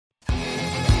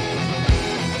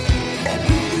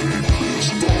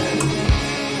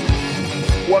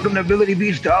Welcome to Ability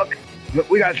Beast Talk.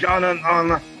 We got Sean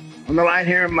on the line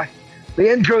here. The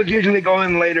intros usually go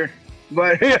in later,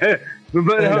 but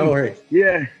No worries.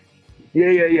 yeah.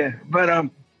 But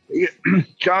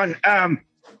Sean,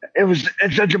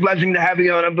 it's such a blessing to have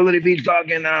you on Ability Beast Talk,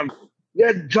 and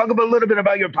talk a little bit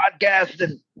about your podcast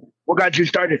and what got you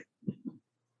started.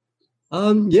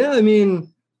 So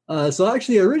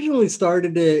actually I originally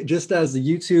started it just as a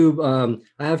YouTube.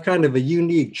 I have kind of a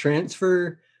unique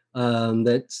transfer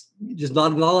that's just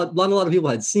not a lot of people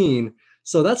had seen.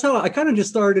 So that's how I kind of just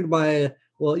started by,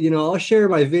 I'll share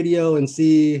my video and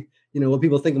see, what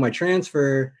people think of my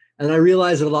transfer. And I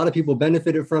realized that a lot of people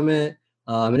benefited from it,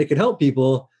 and it could help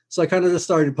people. So I kind of just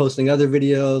started posting other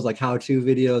videos, like how-to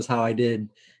videos, how I did,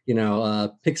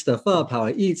 pick stuff up, how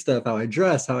I eat stuff, how I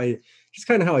dress, how I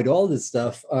do all this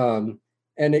stuff. And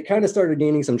it kind of started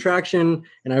gaining some traction.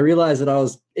 And I realized that I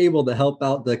was able to help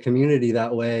out the community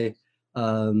that way.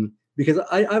 Because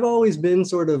I've always been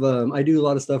sort of, I do a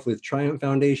lot of stuff with Triumph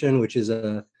Foundation, which is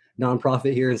a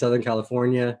nonprofit here in Southern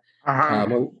California,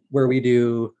 where we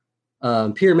do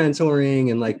peer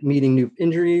mentoring and like meeting new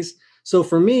injuries. So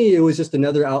for me, it was just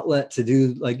another outlet to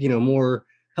do more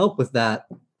help with that.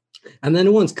 And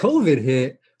then once COVID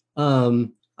hit, I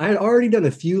had already done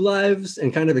a few lives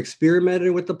and kind of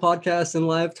experimented with the podcast and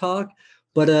live talk,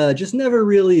 but just never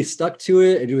really stuck to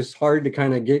it. It was hard to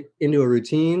kind of get into a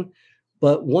routine.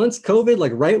 But once COVID,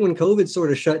 right when COVID sort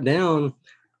of shut down,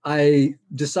 I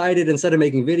decided instead of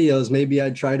making videos, maybe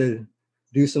I'd try to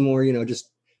do some more, just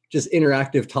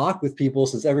interactive talk with people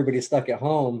since everybody's stuck at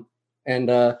home. And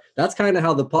that's kind of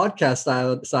how the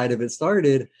podcast side of it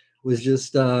started, was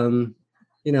just, out of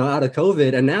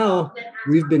COVID. And now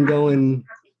we've been going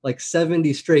like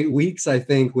 70 straight weeks, I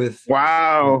think, with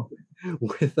live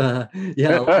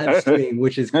stream,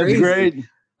 which is crazy. That's great.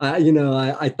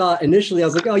 I thought initially I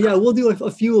was like, oh yeah, we'll do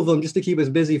a few of them just to keep us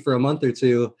busy for a month or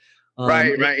two.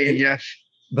 Right. Yes.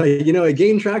 But it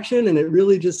gained traction, and it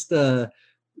really just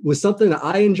was something that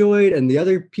I enjoyed, and the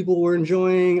other people were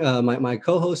enjoying. My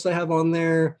co-hosts I have on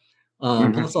there,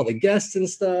 plus all the guests and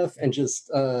stuff, and just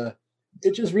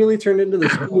it just really turned into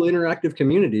this cool interactive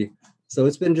community. So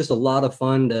it's been just a lot of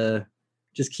fun to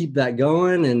just keep that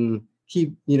going and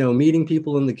keep meeting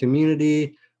people in the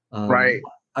community. Right.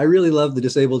 I really love the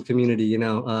disabled community.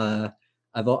 I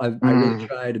really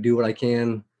try to do what I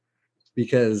can,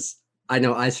 because I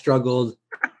know I struggled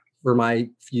for my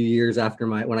few years after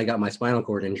when I got my spinal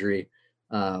cord injury.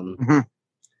 And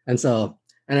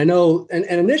I know, and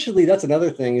initially that's another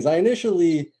thing, is I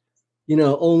initially,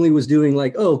 only was doing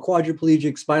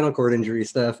quadriplegic spinal cord injury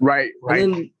stuff. Right.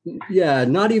 And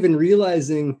then, not even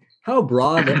realizing how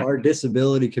broad our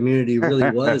disability community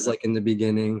really was in the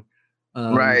beginning.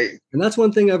 Right. And that's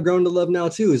one thing I've grown to love now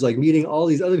too, is meeting all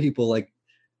these other people,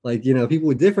 people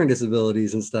with different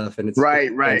disabilities and stuff. And it's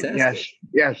right. Fantastic.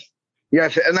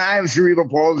 Yes. And I have cerebral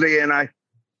palsy, and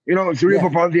cerebral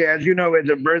palsy, as you know, is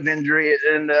a birth injury.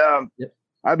 And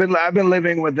I've been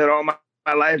living with it all my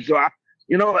life. So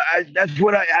that's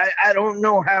what I don't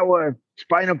know how a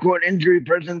spinal cord injury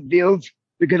person feels,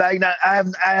 because I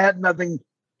had nothing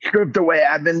stripped away.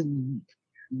 I've been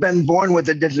born with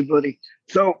a disability.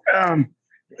 So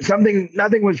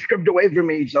nothing was stripped away from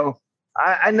me. So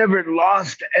I never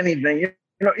lost anything. You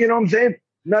know what I'm saying?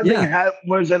 Nothing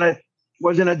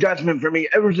was an adjustment for me.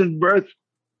 Ever since birth,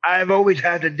 I've always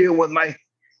had to deal with my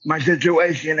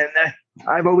situation, and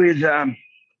I've always I've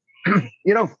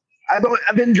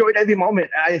enjoyed every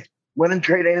moment. I wouldn't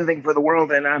trade anything for the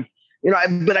world, and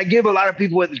but I give a lot of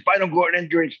people with spinal cord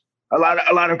injuries a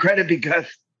lot of credit, because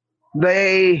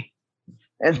they,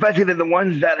 especially the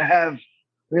ones that have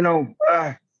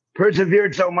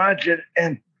persevered so much,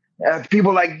 and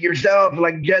people like yourself,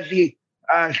 like Jesse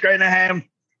Stranahan,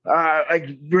 like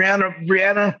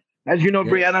Brianna, as you know,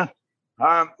 Brianna,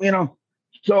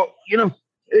 so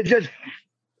it's just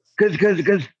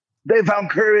because they found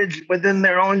courage within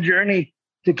their own journey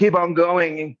to keep on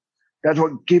going, and that's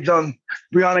what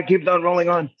Brianna keeps on rolling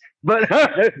on. But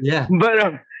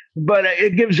but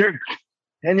it gives her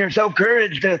and yourself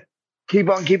courage to keep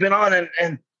on keeping on,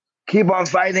 and keep on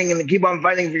fighting, and keep on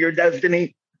fighting for your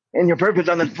destiny and your purpose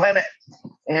on this planet.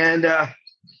 And I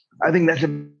think that's a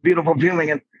beautiful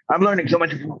feeling. And I'm learning so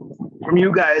much from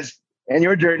you guys and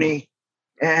your journey.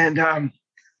 And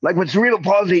like with cerebral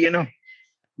palsy,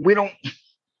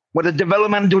 with a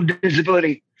developmental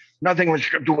disability, nothing was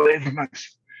stripped away from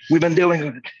us. We've been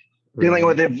dealing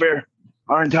with it for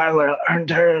our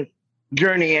entire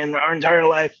journey and our entire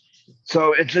life.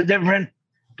 So it's a different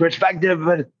perspective,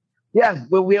 but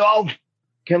we all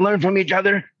can learn from each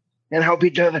other and help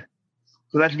each other.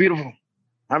 So that's beautiful.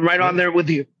 I'm right on there with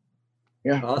you.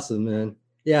 Yeah. Awesome, man.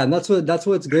 Yeah, and that's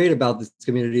what's great about this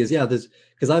community is, yeah, this,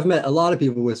 because I've met a lot of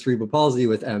people with cerebral palsy,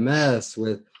 with MS,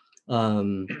 with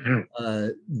um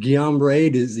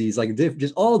Guillain-Barré disease, like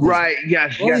just Right.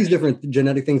 Yes. all these Yes. different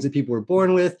genetic things that people were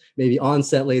born with, maybe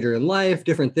onset later in life,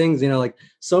 different things, like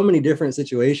so many different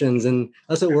situations. And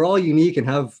that's what we're all unique and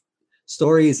have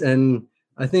stories. And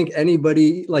I think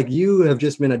anybody like you have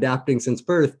just been adapting since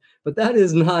birth, but that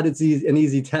is not an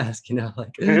easy task,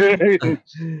 like You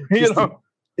just to, know.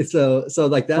 it's so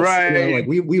like that's Right. like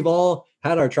we've all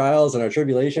had our trials and our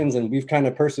tribulations, and we've kind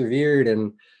of persevered.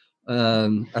 And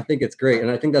I think it's great,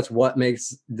 and I think that's what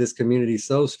makes this community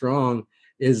so strong.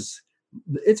 Is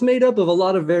it's made up of a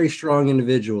lot of very strong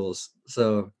individuals.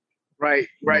 So Right.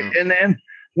 Right. And then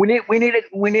we need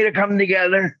to come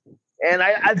together. And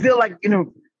I feel like,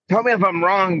 tell me if I'm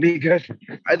wrong, because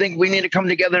I think we need to come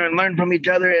together and learn from each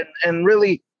other and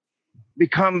really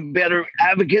become better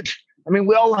advocates. I mean,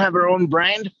 we all have our own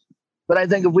brand, but I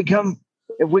think if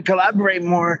we collaborate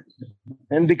more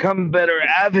and become better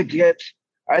advocates,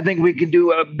 I think we can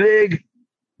do a big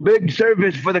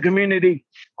service for the community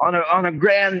on a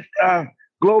grand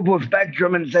global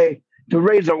spectrum, and say, to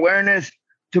raise awareness,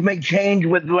 to make change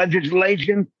with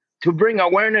legislation, to bring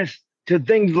awareness to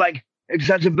things like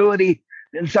accessibility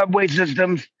in subway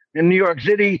systems in New York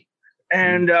City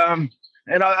and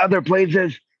other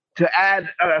places, to add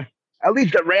at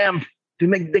least a ramp to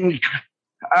make things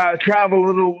travel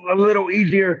a little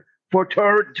easier for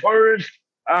tourists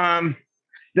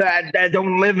that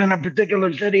don't live in a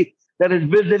particular city that is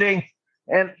visiting.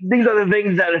 And these are the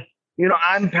things that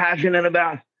I'm passionate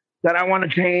about, that I want to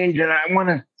change, and I want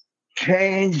to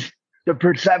change the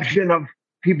perception of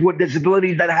people with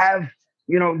disabilities that have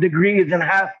degrees and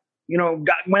have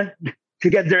went to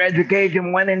get their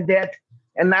education, went in debt,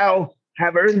 and now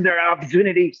have earned their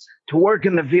opportunity to work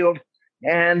in the field,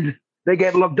 and they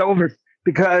get looked over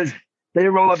because they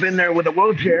roll up in there with a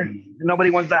wheelchair and nobody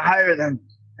wants to hire them.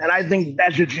 And I think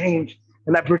that should change,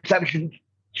 and that perception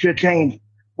should change.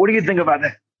 What do you think about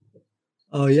that?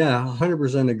 Oh yeah,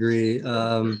 100% agree.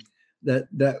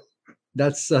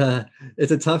 That's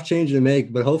it's a tough change to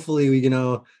make, but hopefully we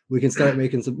can start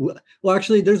making some. Well,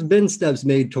 actually, there's been steps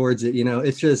made towards it.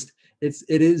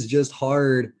 It is just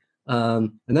hard,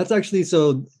 and that's actually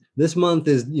so. This month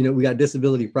is we got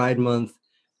Disability Pride Month,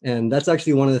 and that's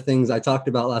actually one of the things I talked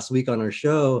about last week on our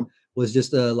show, was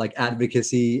just like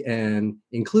advocacy and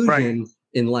inclusion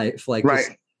in life, like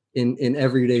just in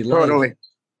everyday life. Totally.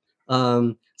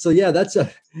 So yeah,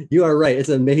 you are right. It's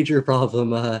a major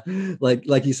problem.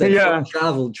 Like you said,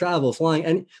 travel, flying,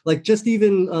 and like just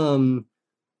even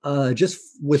just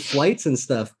with flights and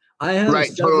stuff. I have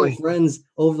several friends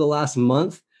over the last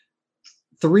month.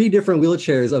 3 different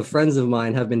wheelchairs of friends of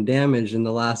mine have been damaged in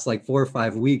the last like 4 or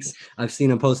 5 weeks. I've seen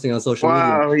them posting on social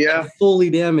media, fully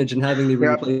damaged and having to be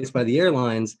replaced by the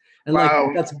airlines. And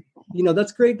like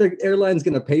that's great. The airline's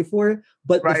going to pay for it,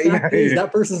 but the fact is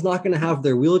that person's not going to have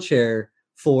their wheelchair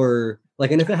for like,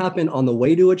 and if it happened on the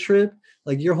way to a trip,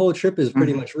 like your whole trip is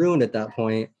pretty much ruined at that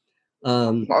point.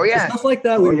 Stuff like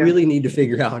that we really need to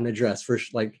figure out and address. For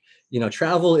like,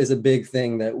 travel is a big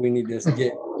thing that we need to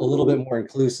get a little bit more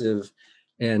inclusive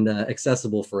and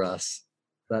accessible for us.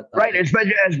 Right,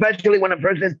 especially when a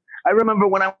person. I remember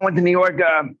when I went to New York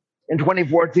in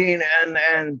 2014,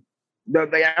 and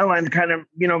the airlines kind of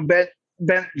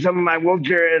bent some of my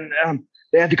wheelchair, and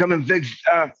they had to come and fix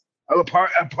a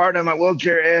part of my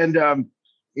wheelchair, and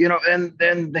and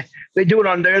then they do it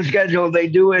on their schedule. They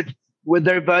do it with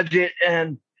their budget,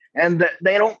 and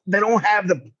they don't have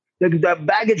the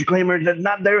baggage claimers. That's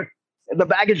not the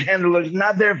baggage handlers.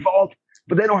 Not their fault,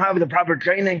 but they don't have the proper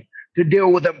training to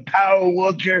deal with a power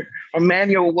wheelchair or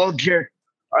manual wheelchair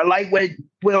or lightweight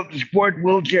sport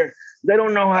wheelchair. They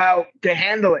don't know how to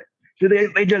handle it, so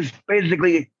they just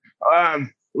basically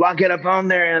lock it up on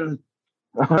there and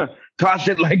toss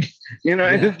it like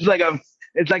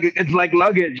it's like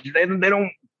luggage.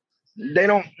 They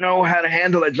don't know how to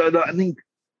handle it. So I think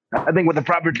with the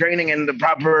proper training and the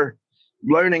proper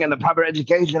learning and the proper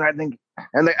education, I think,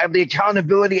 and the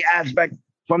accountability aspect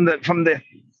from the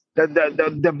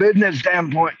business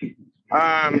standpoint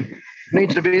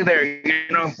needs to be there.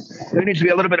 There needs to be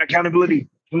a little bit of accountability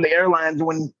from the airlines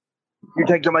when you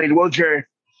take somebody's wheelchair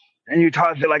and you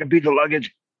toss it like a piece of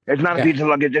luggage. It's not a piece of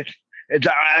luggage. It's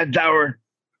our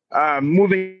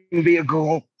moving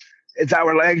vehicle. It's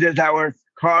our legs. It's our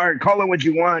car. Call it what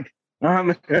you want.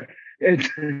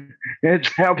 It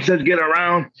helps us get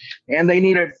around, and they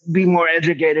need to be more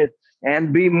educated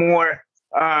and be more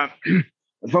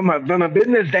from a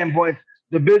business standpoint.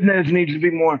 The business needs to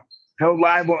be more held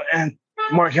liable and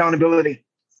more accountability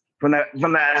from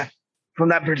that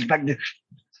perspective.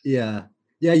 Yeah.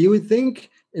 Yeah, you would think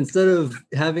instead of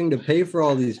having to pay for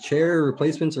all these chair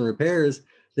replacements and repairs,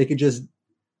 they could just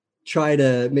try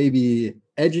to maybe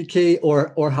educate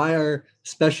or hire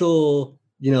special,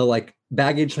 like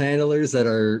baggage handlers that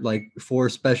are like for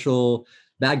special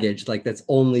baggage, like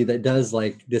that does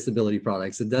like disability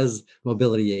products, it does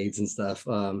mobility aids and stuff.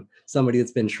 Somebody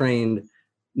that's been trained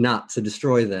not to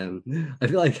destroy them. I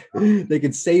feel like they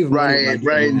could save money by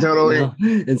doing that,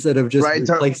 totally. Instead of just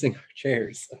replacing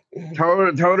chairs.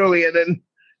 Totally. And then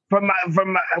from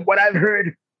what I've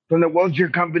heard from the wheelchair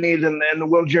companies and the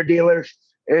wheelchair dealers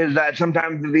is that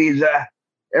sometimes these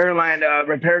airline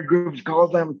repair groups call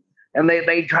them and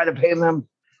they try to pay them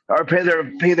or pay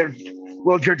their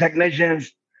wheelchair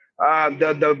technicians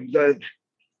the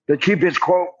cheapest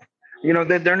quote.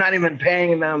 They're not even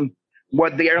paying them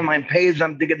what the airline pays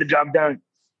them to get the job done.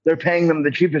 They're paying them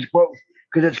the cheapest quote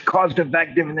because it's cost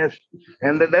effectiveness,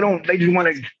 and they just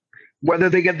want to, whether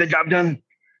they get the job done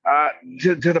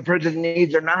to the person's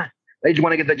needs or not, they just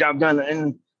want to get the job done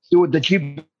and do it the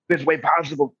cheapest way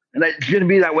possible. And that shouldn't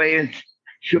be that way.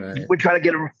 We try to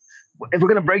get if we're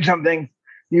going to break something,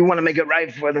 you want to make it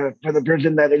right for the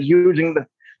person that is using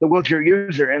the wheelchair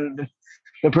user and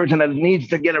the person that needs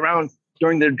to get around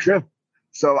during their trip.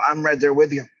 So I'm right there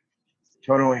with you.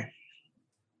 Totally.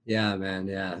 Yeah, man.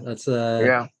 Yeah. That's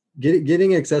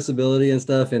getting accessibility and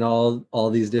stuff in all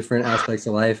these different aspects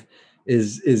of life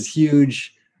is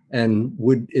huge and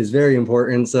is very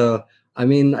important. So, I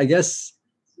mean, I guess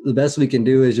the best we can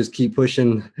do is just keep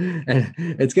pushing, and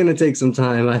it's going to take some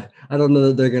time. I don't know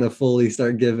that they're going to fully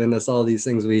start giving us all these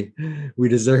things we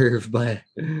deserve, but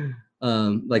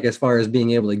like as far as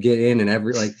being able to get in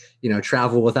and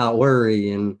travel without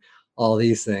worry and all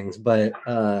these things, but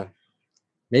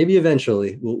maybe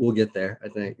eventually we'll get there, I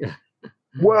think.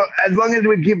 Well, as long as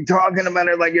we keep talking about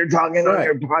it, like you're talking on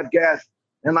your podcast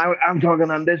and I'm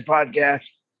talking on this podcast,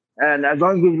 and as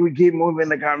long as we keep moving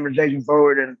the conversation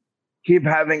forward and keep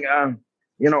having,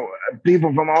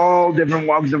 people from all different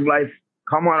walks of life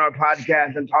come on our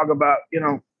podcast and talk about,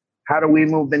 how do we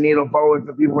move the needle forward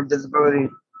for people with disabilities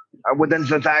within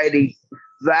society,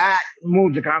 that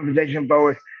moves the conversation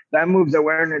forward. That moves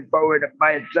awareness forward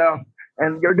by itself.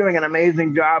 And you're doing an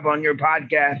amazing job on your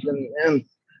podcast, and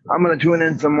I'm going to tune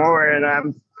in some more. And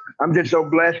I'm just so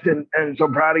blessed and so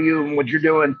proud of you and what you're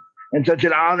doing. And such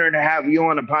an honor to have you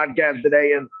on the podcast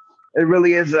today. And it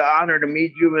really is an honor to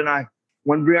meet you. And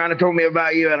when Brianna told me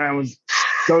about you, and I was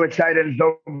so excited and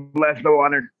so blessed, so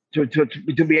honored to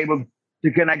be able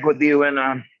to connect with you.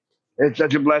 And it's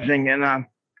such a blessing. And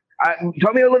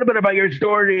tell me a little bit about your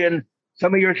story and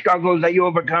some of your struggles that you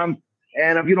overcome.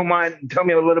 And if you don't mind, tell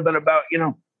me a little bit about,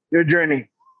 your journey.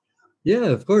 Yeah,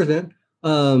 of course, man.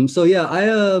 So yeah, I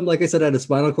like I said, I had a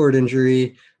spinal cord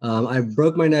injury. I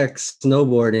broke my neck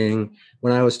snowboarding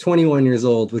when I was 21 years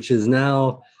old, which is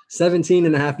now 17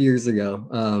 and a half years ago.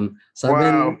 So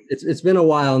wow. It's been a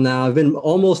while now. I've been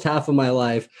almost half of my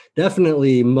life,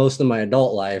 definitely most of my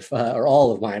adult life, or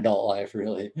all of my adult life,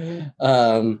 really.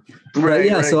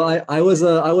 Right. So I was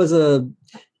a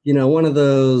one of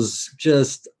those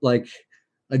just like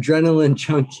adrenaline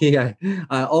junkie. I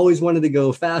always wanted to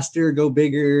go faster, go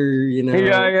bigger,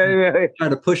 try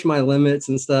to push my limits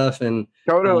and stuff. And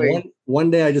totally. One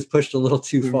day I just pushed a little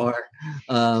too far.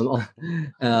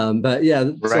 But yeah,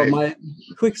 so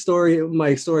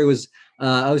my story was,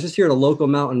 I was just here at a local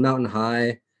Mountain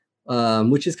High,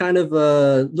 which is kind of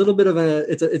a little bit of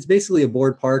it's basically a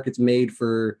board park. It's made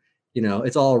for,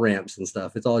 it's all ramps and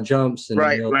stuff. It's all jumps and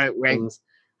right.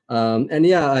 And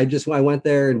yeah, I went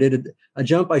there and did a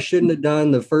jump I shouldn't have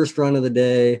done the first run of the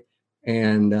day,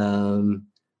 and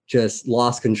just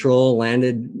lost control,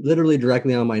 landed literally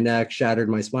directly on my neck, shattered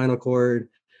my spinal cord,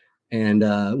 and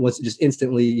was just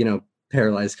instantly,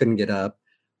 paralyzed, couldn't get up.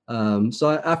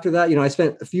 So after that, I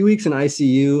spent a few weeks in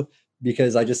ICU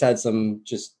because I just had some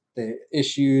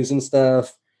issues and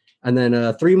stuff. And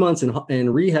then 3 months in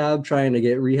rehab, trying to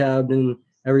get rehabbed and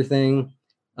everything.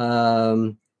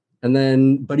 And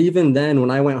then, but even then,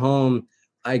 when I went home,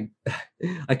 I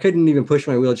couldn't even push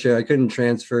my wheelchair. I couldn't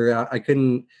transfer.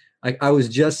 I was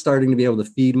just starting to be able to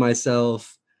feed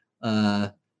myself.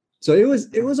 So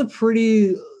it was a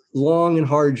pretty long and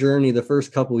hard journey the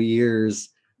first couple of years.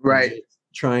 Right.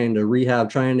 Trying to rehab,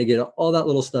 trying to get all that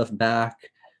little stuff back.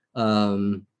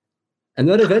 And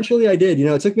then eventually I did.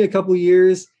 It took me a couple of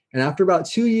years. And after about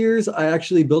 2 years, I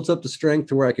actually built up the strength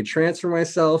to where I could transfer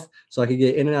myself so I could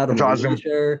get in and out of my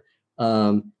wheelchair.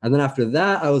 And then after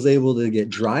that, I was able to get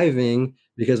driving,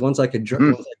 because once I could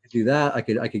do that, I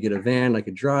could get a van, I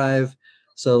could drive.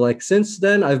 So like since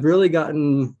then, I've really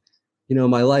gotten,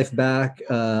 my life back.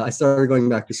 I started going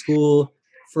back to school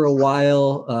for a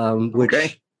while,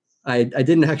 which I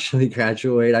didn't actually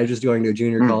graduate. I was just going to a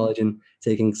junior college and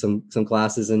taking some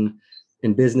classes in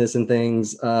business and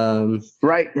things.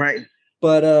 Right.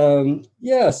 But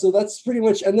yeah, so that's pretty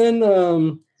much. And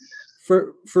then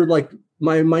for like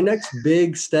my next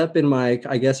big step in my,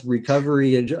 I guess,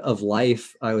 recovery of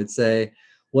life, I would say,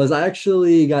 was I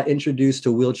actually got introduced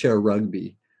to wheelchair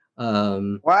rugby.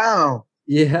 Wow.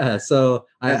 Yeah, so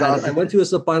Awesome. I went to a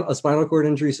spinal cord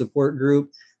injury support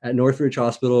group at Northridge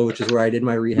Hospital, which is where I did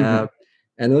my rehab.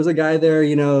 And there was a guy there,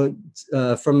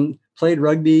 from played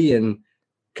rugby and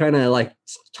kind of like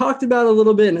talked about a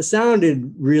little bit, and it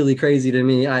sounded really crazy to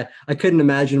me. I couldn't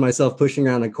imagine myself pushing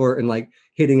around the court and like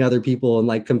hitting other people and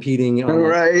like competing on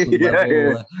right.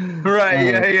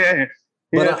 Yeah.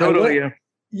 But totally.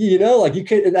 Like you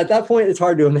could at that point, it's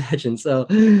hard to imagine. So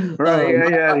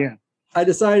I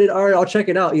decided, all right, I'll check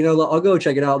it out. I'll go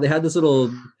check it out. They had this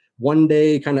little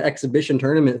 1-day kind of exhibition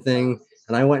tournament thing,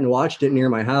 and I went and watched it near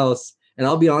my house. And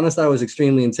I'll be honest, I was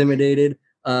extremely intimidated.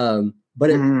 But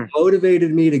it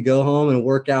motivated me to go home and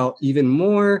work out even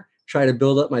more, try to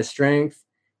build up my strength.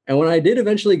 And when I did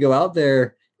eventually go out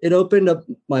there, it opened up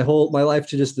my life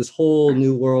to just this whole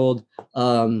new world.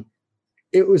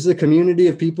 It was a community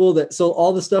of people so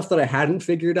all the stuff that I hadn't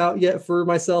figured out yet for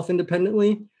myself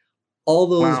independently, all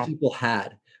those people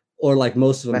had, or like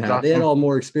most of them had. Awesome. They had all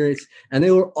more experience, and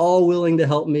they were all willing to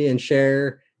help me and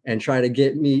share and try to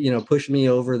get me, push me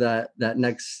over that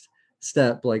next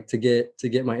step, like to get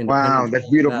my independence. Wow, that's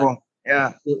beautiful.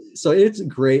 Yeah. So it's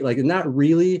great. Like, and that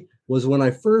really was when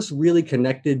I first really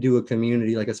connected to a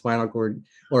community, like a spinal cord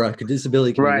or a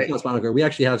disability community. Right. Not spinal cord. We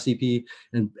actually have CP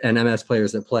and MS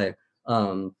players that play.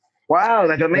 Wow,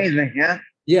 that's amazing. Yeah.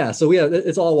 Yeah. So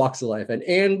it's all walks of life, and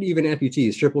even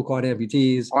amputees, triple quad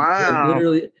amputees. Wow.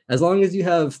 Literally, as long as you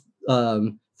have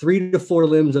 3 to 4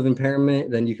 limbs of impairment,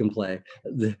 then you can play.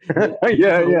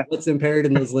 What's impaired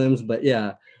in those limbs, but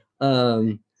yeah.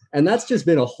 And that's just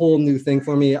been a whole new thing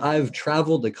for me. I've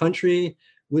traveled the country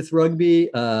with rugby,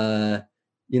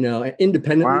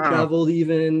 independently traveled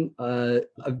even.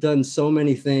 I've done so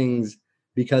many things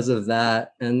because of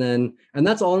that. And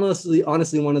that's honestly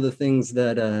one of the things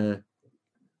that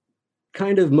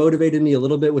kind of motivated me a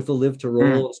little bit with the Live to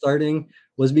Roll starting,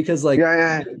 was because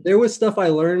there was stuff I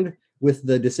learned with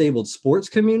the disabled sports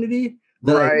community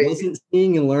that I wasn't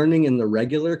seeing and learning in the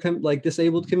regular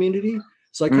disabled community.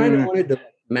 So I kind of wanted to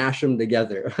mash them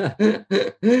together.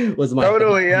 Was my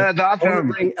totally thought. Yeah, that's awesome.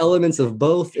 Bring elements of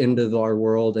both into our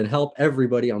world and help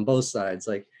everybody on both sides,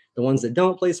 like the ones that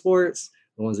don't play sports,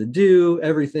 the ones that do,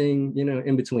 everything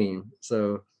in between.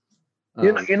 So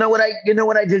you know what I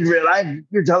did realize,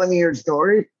 you're telling me your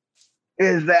story,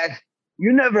 is that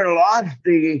you never lost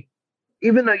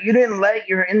even though you didn't let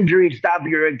your injury stop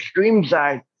your extreme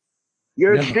side.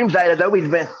 Your extreme side has always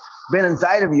been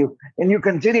inside of you, and you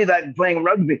continue that playing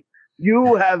rugby.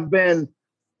 You have been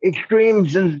extreme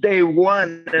since day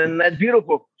one, and that's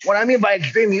beautiful. What I mean by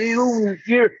extreme, you're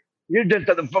just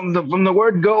from the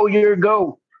word go, you're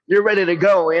ready to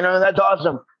go. That's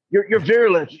awesome. You're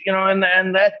fearless.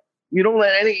 And that you don't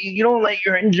let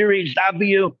your injury stop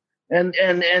you, and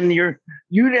you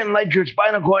didn't let your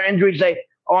spinal cord injury say,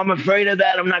 "Oh, I'm afraid of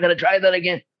that. I'm not going to try that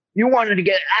again." You wanted to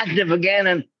get active again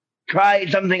and try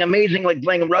something amazing like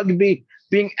playing rugby,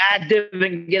 being active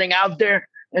and getting out there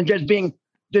and just being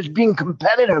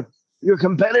competitive. Your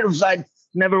competitive side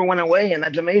never went away, and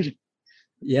that's amazing.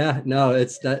 Yeah, no,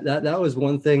 it's that was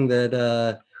one thing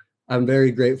that I'm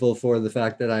very grateful for, the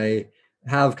fact that I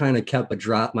have kind of kept my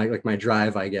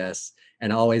drive, I guess,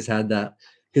 and always had that.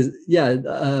 Because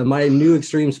my new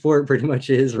extreme sport pretty much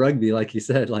is rugby, like you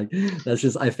said. Like, that's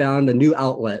just, I found a new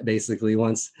outlet basically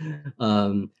once,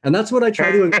 and that's what I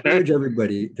try to encourage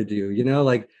everybody to do. You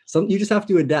just have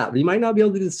to adapt. You might not be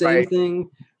able to do the same thing,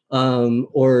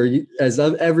 as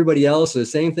everybody else, or the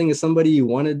same thing as somebody you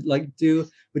want to do,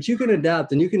 but you can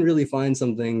adapt, and you can really find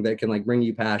something that can bring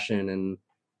you passion and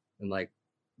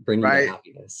bring you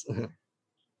happiness.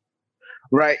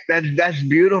 Right. That's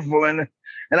beautiful. And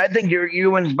I think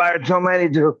you inspired so many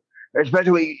to,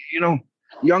 especially,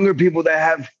 younger people that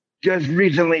have just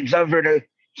recently suffered a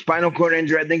spinal cord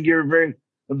injury. I think you're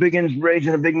a big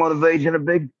inspiration, a big motivation, a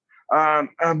big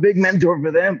mentor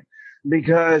for them,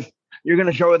 because you're going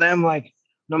to show them,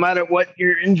 no matter what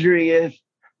your injury is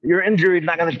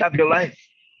not going to stop your life.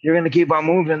 You're going to keep on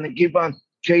moving and keep on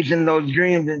chasing those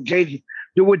dreams and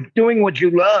doing what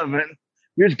you love. And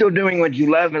you're still doing what you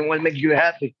love and what makes you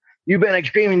happy. You've been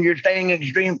extreme and you're staying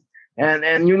extreme,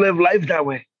 and you live life that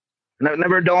way.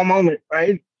 Never a dull moment,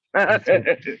 right? That's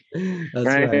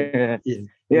right.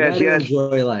 Yes.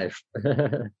 Enjoy life.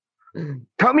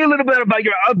 Tell me a little bit about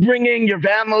your upbringing, your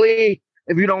family,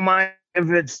 if you don't mind.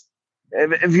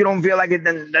 If you don't feel like it,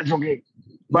 then that's okay.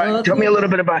 But No, tell me a little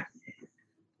bit about.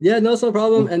 Yeah, no, it's no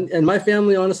problem. And my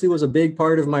family honestly was a big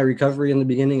part of my recovery in the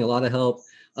beginning. A lot of help.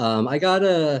 I got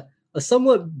a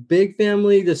somewhat big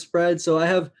family to spread. So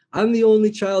I'm the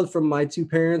only child from my two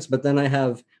parents, but then I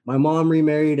have my mom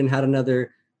remarried and had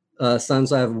another son.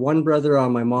 So I have one brother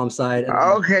on my mom's side and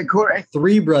Okay, cool.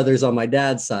 three brothers on my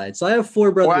dad's side. So I have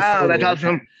four brothers. Wow, that's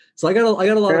awesome. So I got a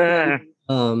lot of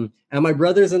family. And my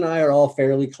brothers and I are all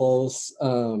fairly close.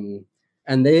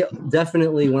 And they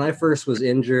definitely, when I first was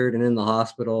injured and in the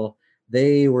hospital,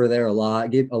 they were there a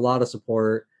lot, gave a lot of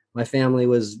support. My family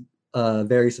was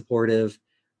very supportive.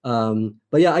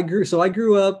 But yeah, I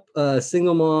grew up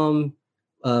single mom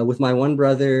with my one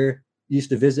brother.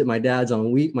 Used to visit my dad on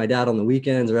the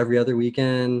weekends or every other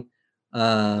weekend.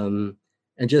 And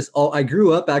I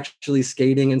grew up actually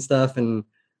skating and stuff, and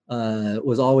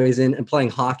was always in and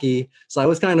playing hockey. So I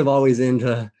was kind of always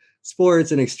into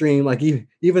sports and extreme, like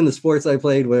even the sports I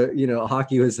played where,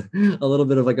 hockey was a little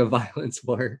bit of like a violent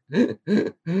sport. I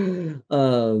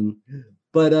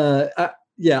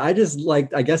just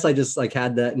I guess I just like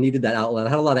needed that outlet. I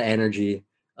had a lot of energy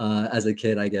as a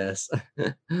kid, I guess.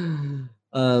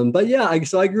 But yeah,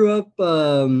 I grew up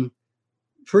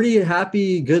pretty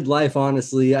happy, good life,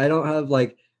 honestly. I don't have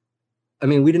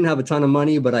we didn't have a ton of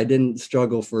money, but I didn't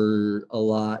struggle for a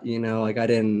lot,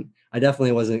 I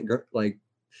definitely wasn't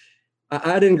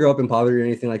I didn't grow up in poverty or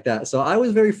anything like that. So I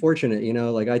was very fortunate,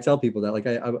 I tell people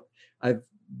that I've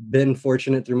been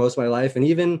fortunate through most of my life. And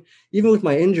even with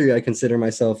my injury, I consider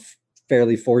myself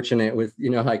fairly fortunate with,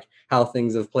 how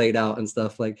things have played out and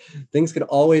stuff. Like things could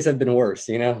always have been worse,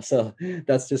 so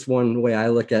that's just one way I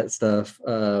look at stuff.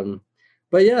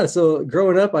 But yeah, so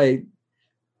growing up, I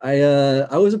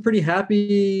was a pretty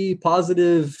happy,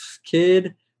 positive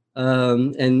kid,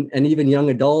 and even young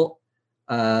adult.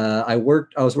 I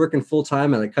was working full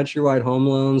time at Countrywide Home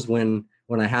Loans when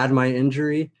I had my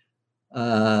injury,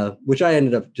 which I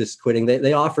ended up just quitting.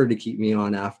 They offered to keep me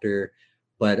on after,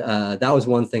 but that was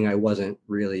one thing I wasn't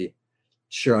really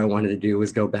sure I wanted to do,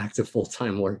 was go back to full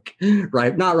time work,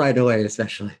 right? Not right away,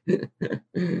 especially.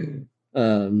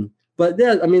 But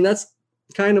yeah, that's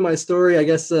kind of my story, I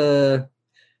guess.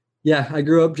 Yeah, I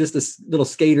grew up just a little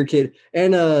skater kid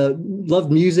and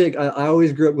loved music. I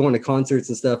always grew up going to concerts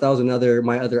and stuff. That was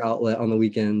my other outlet on the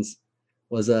weekends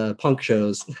was punk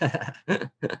shows.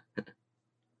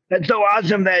 That's so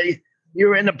awesome that you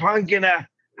were into punk, and I'm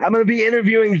going to be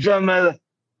interviewing some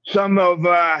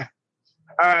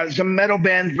metal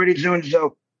bands pretty soon,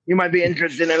 so you might be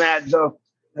interested in that. So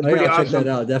that's pretty awesome. Check that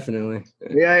out, definitely.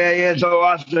 Yeah. So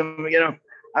awesome.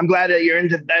 I'm glad that you're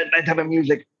into that type of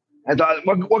music. I thought,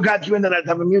 what got you into that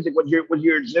type of music? Was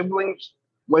your siblings?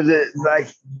 Was it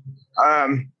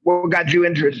what got you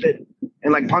interested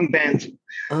in punk bands?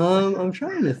 I'm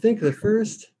trying to think of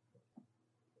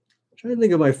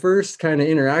my first kind of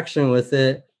interaction with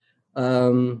it.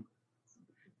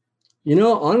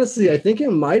 Honestly, I think it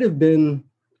might have been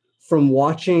from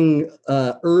watching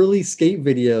early skate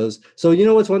videos. So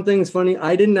what's one thing that's funny?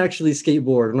 I didn't actually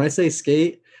skateboard. When I say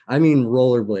skate, I mean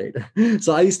rollerblade.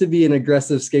 So I used to be an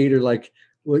aggressive skater,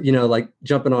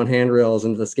 jumping on handrails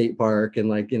into the skate park and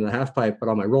in the half pipe, but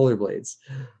on my rollerblades.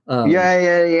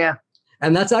 Yeah.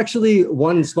 And that's actually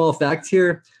one small fact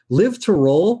here. Live to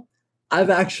Roll, I've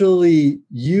actually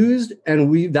used,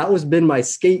 and that was been my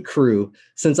skate crew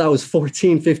since I was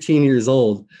 14, 15 years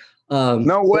old.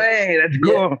 No way. That's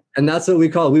cool. Yeah, and that's what we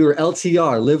were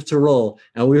LTR, Live to Roll.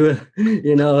 And we were,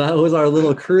 that was our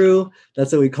little crew.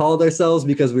 That's what we called ourselves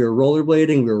because we were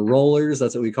rollerblading. We were rollers.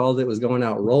 That's what we called it, was going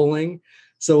out rolling.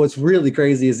 So what's really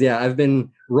crazy is, I've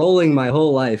been rolling my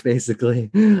whole life,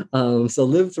 basically. So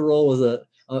Live to Roll was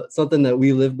something that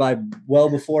we lived by well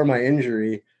before my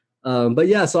injury. But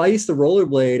yeah, so I used to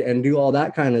rollerblade and do all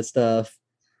that kind of stuff.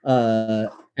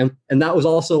 And that was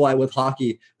also why with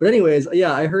hockey. But anyways,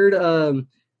 yeah, I heard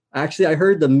I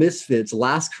heard the Misfits'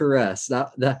 Last Caress.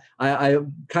 That I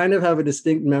kind of have a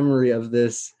distinct memory of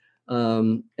this.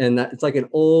 And that it's an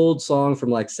old song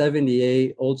from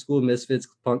 78, old school Misfits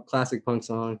classic punk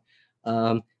song.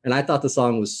 And I thought the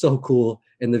song was so cool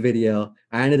in the video.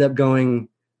 I ended up going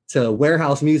to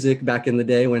Warehouse Music back in the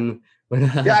day when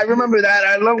yeah, I remember that.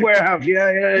 I love Warehouse.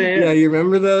 Yeah, you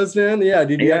remember those, man? Yeah,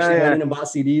 did you actually went in and bought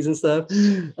CDs and stuff?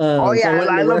 Oh yeah,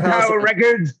 I love Tower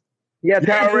Records. Yeah,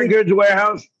 Tower Records,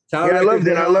 Warehouse. Tower Records,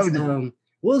 I loved it.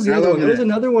 What was the other one? There was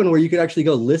another one where you could actually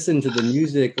go listen to the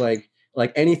music, like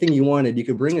anything you wanted. You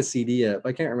could bring a CD up.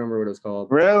 I can't remember what it was called.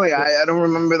 Really? I don't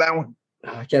remember that one.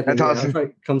 I can't think That's of it. awesome.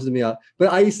 It comes to me up.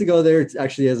 But I used to go there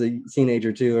actually as a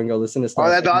teenager too and go listen to stuff. Oh,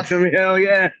 that's awesome. Hell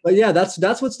yeah. But yeah, that's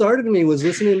what started me was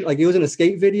listening. Like it was an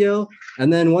skate video.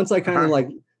 And then once I kind of like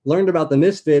learned about the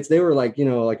Misfits, they were like, you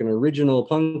know, like an original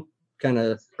punk, kind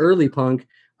of early punk.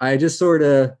 I just sort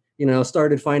of, you know,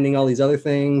 started finding all these other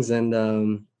things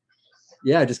and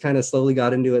yeah, just kind of slowly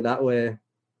got into it that way.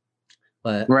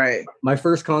 But right. My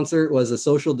first concert was a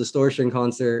Social Distortion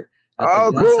concert.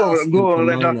 Oh,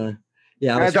 cool.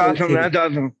 Yeah, that's awesome. That's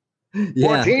awesome.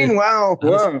 Yeah. 14. Wow.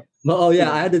 Wow. Oh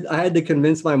yeah, I had to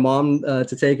convince my mom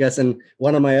to take us, and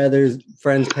one of my other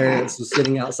friends' parents was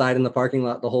sitting outside in the parking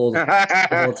lot the whole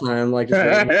time, like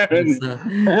just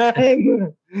But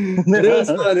it was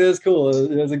fun. It was cool.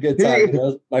 It was a good time. It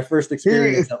was my first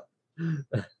experience.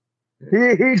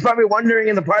 He's probably wondering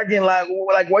in the parking lot,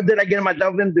 like, what did I get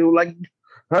myself into? Like,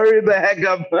 hurry the heck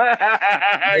up.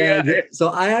 Yeah. So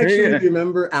I actually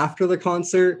remember after the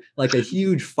concert, like a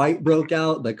huge fight broke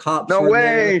out. The cops no were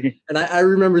way. there. And I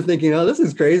remember thinking, oh, this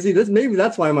is crazy. Maybe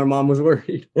that's why my mom was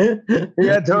worried.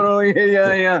 Yeah, totally.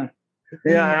 Yeah.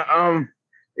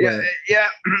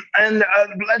 And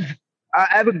I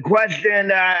have a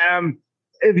question.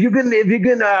 If you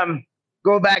can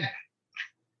go back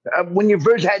when you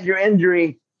first had your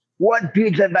injury, what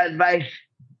piece of advice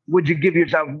would you give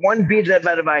yourself? One piece of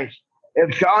advice.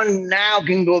 If Sean now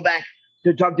can go back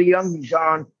to talk to young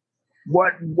Sean,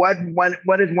 what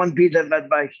is one piece of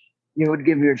advice you would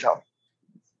give yourself?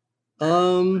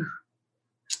 Well,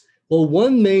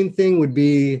 one main thing would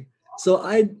be, so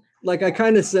I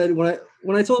kind of said when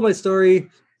I told my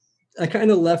story, I kind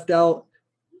of left out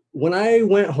when I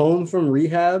went home from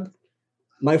rehab,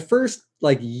 my first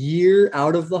year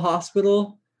out of the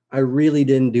hospital, I really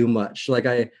didn't do much. Like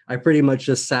I pretty much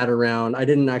just sat around. I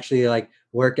didn't actually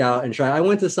work out and try. I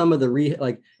went to some of the my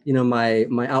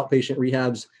outpatient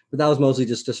rehabs, but that was mostly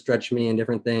just to stretch me and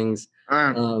different things.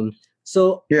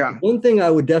 So yeah, one thing I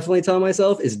would definitely tell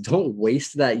myself is don't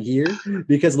waste that year,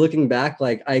 because looking back,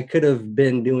 I could have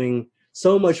been doing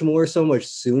so much more, so much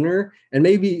sooner. And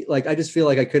maybe I just feel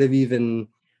like I could have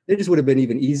it just would have been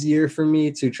even easier for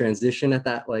me to transition at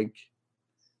that,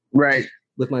 right,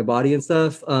 with my body and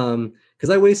stuff. Because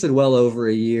I wasted well over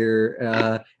a year.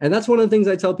 And that's one of the things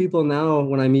I tell people now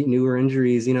when I meet newer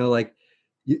injuries, that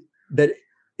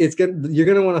you're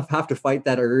going to want to have to fight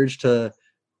that urge to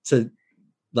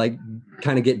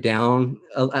kind of get down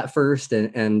at first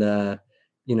and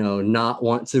not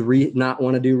want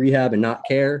to do rehab and not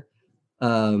care.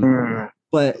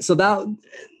 But so that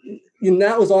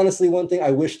was honestly one thing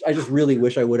I just really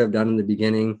wish I would have done in the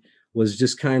beginning, was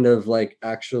just kind of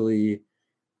actually,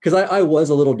 because I was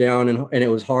a little down and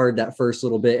it was hard that first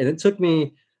little bit. And it took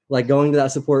me going to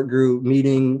that support group,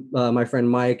 meeting my friend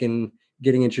Mike and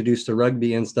getting introduced to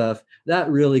rugby and stuff. That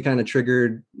really kind of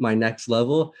triggered my next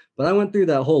level. But I went through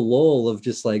that whole lull of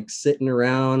just sitting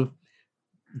around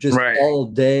just all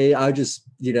day. I just,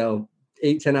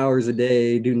 8-10 hours a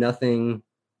day, do nothing,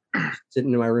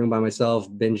 sitting in my room by myself,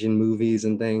 binging movies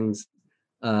and things.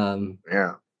 I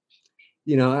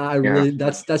really,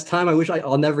 that's time I wish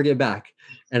I'll never get back.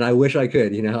 And I wish I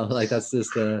could, that's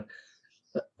just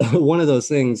one of those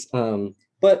things.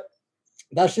 But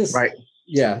that's just,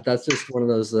 that's just one of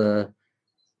those,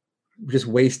 just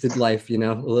wasted life, a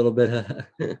little bit.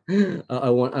 I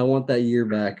want that year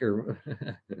back. Or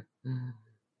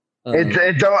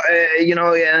it's all,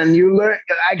 and you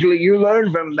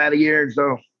learn from that year.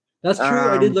 So that's true.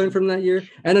 I did learn from that year.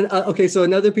 And then, okay, so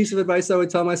another piece of advice I would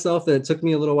tell myself that it took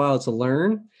me a little while to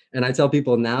learn, and I tell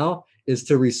people now, is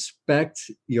to respect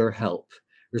your help,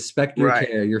 respect your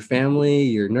care, your family,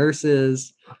 your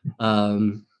nurses.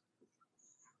 Because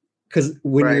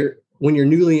when you're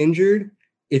newly injured,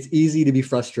 it's easy to be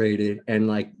frustrated and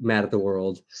mad at the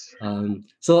world.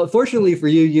 So fortunately for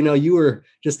you, you were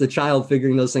just a child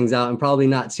figuring those things out and probably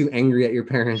not too angry at your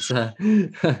parents. For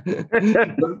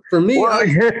me,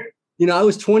 I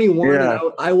was 21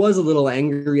 and I was a little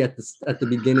angry at the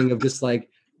beginning of just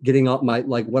getting up my,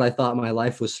 what I thought my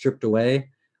life was stripped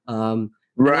away. I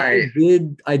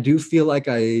do feel like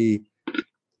I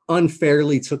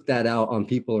unfairly took that out on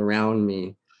people around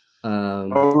me.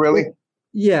 Oh, really?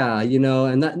 Yeah,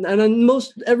 and then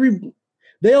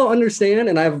they all understand,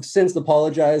 and I've since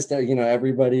apologized to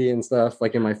everybody and stuff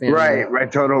in my family.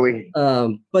 Right, totally.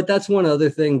 But that's one other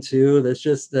thing too. That's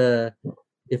just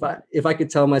if I could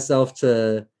tell myself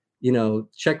to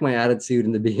check my attitude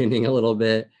in the beginning a little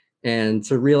bit, and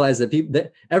to realize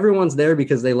that everyone's there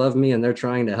because they love me and they're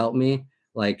trying to help me.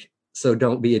 So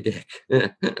don't be a dick.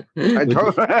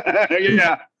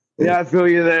 Yeah, I feel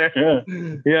you there.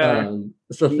 Yeah.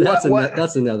 So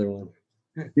that's another one.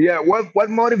 Yeah. What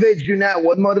motivates you now?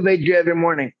 What motivates you every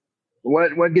morning?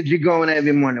 What gets you going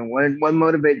every morning? What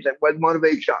motivates that? What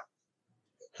motivates you?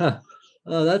 Huh.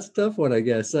 Oh, that's a tough one, I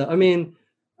guess. I mean,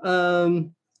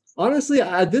 um, honestly,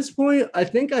 at this point, I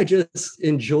think I just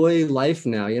enjoy life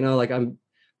now. You know, like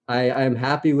I'm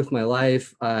happy with my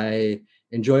life. I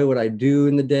enjoy what I do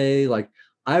in the day. Like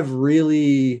I've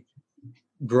really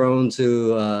grown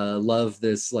to love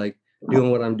this, like doing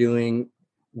what I'm doing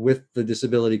with the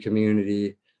disability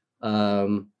community.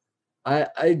 Um, I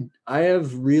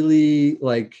have really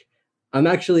like I'm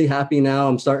actually happy now.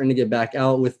 I'm starting to get back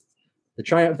out with the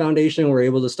Triumph Foundation. We're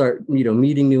able to start,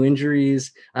 meeting new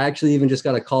injuries. I actually even just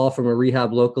got a call from a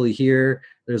rehab locally here.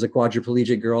 There's a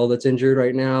quadriplegic girl that's injured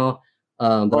right now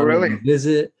that Oh, I'm going really? to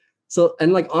visit. So,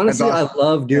 and like, That's honestly, I awesome.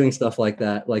 love Yeah. doing stuff like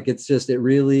that. Like, it's just, it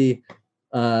really,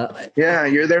 Yeah,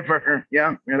 you're there for her.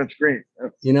 Yeah, yeah, that's great.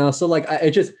 so like,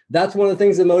 that's one of the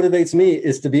things that motivates me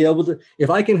is to be able to, if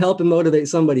I can help and motivate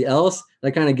somebody else,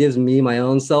 that kind of gives me my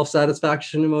own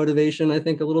self-satisfaction and motivation, I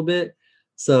think a little bit.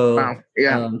 So, Wow.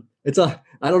 Yeah.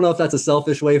 I don't know if that's a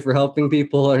selfish way for helping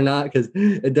people or not, because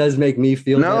it does make me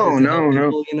feel better No, to help no,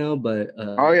 no. people, but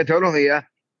Oh, yeah, totally. Yeah.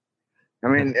 I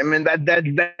mean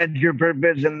that's your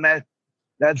purpose, and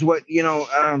that's what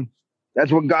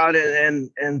that's what God and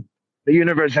the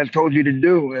universe has told you to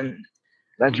do, and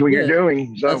that's what you're yeah,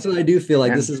 doing. that's So, what I do feel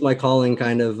like. and This is my calling,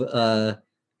 kind of.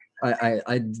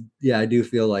 Yeah, I do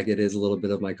feel like it is a little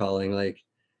bit of my calling, like,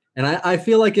 and I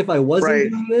feel like if I wasn't right.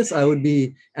 doing this, I would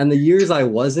be. And the years I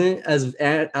wasn't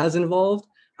as involved,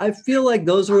 I feel like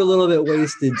those were a little bit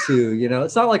wasted too.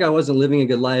 It's not like I wasn't living a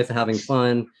good life, having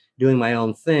fun, doing my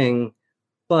own thing,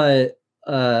 but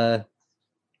and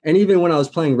even when I was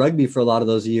playing rugby for a lot of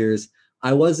those years,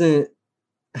 I wasn't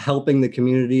helping the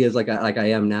community as like I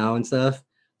am now and stuff.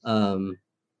 Um,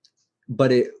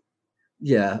 but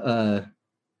yeah,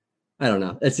 I don't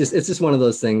know. It's just one of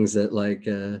those things that like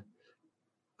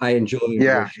I enjoy and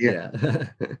Yeah, wish. yeah. Yeah.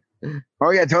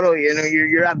 Oh, yeah, totally.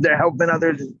 You're out there helping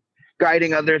others,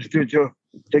 guiding others to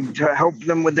help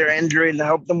them with their injuries, to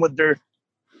help them with their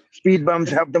speed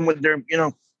bumps, help them with their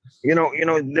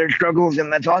their struggles,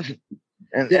 and that's awesome.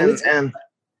 And Yeah, and and it's and I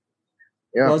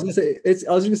yeah, was gonna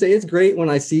say it's great when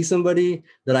I see somebody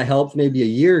that I helped maybe a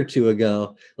year or two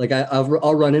ago. Like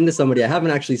I'll run into somebody I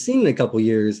haven't actually seen in a couple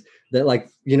years that like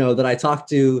that I talked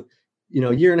to,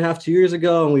 a year and a half, 2 years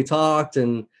ago, and we talked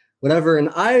and whatever. And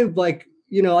I like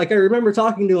I remember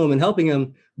talking to him and helping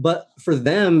him, but for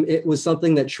them it was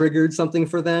something that triggered something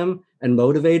for them and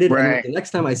motivated. And right. the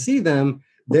next time I see them,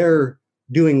 they're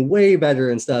doing way better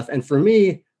and stuff. And for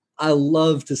me, I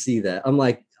love to see that. I'm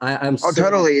like I'm Oh, so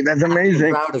totally. That's happy and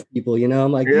amazing. proud of people,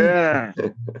 I'm like, Yeah,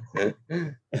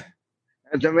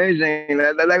 that's amazing.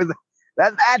 That's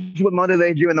what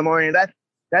motivates you in the morning.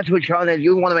 That's what challenges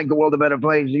you. Want to make the world a better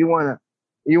place. You want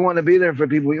to be there for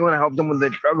people. You want to help them with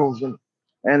their struggles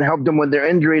and help them with their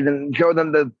injuries and show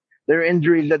them that their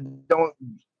injuries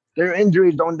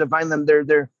don't define them.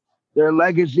 Their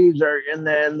legacies are and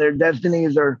their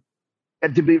destinies are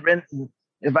yet to be written.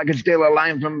 If I could steal a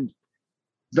line from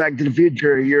Back to the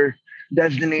Future, your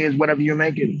destiny is whatever you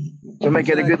make it. So make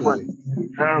it a good exactly.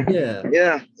 one. Yeah.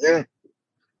 Yeah, yeah,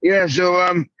 yeah.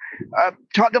 So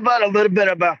talk about a little bit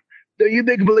about. Are you a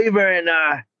big believer in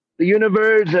the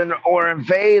universe or in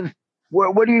faith?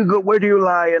 Where do you go? Where do you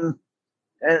lie? And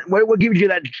what gives you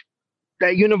that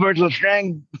universal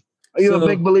strength? Are you a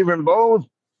big So, believer in both?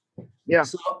 Yeah.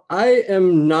 so I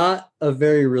am not a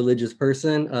very religious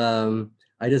person.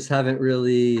 I just haven't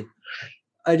really,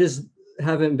 I just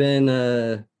haven't been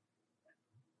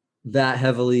that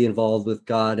heavily involved with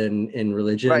God and in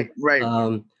religion. Right.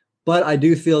 Right. But I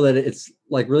do feel that it's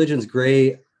like religion's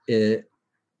great. It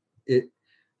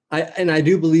I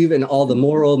do believe in all the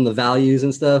moral and the values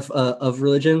and stuff of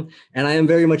religion, and I am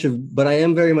very much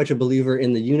a believer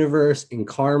in the universe, in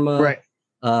karma. Right.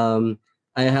 Um,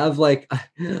 I have like,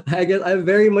 I guess I have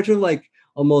very much of like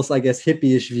almost, I guess,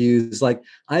 hippie-ish views. Like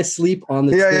I sleep on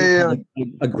this Yeah. thing Yeah. called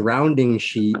a grounding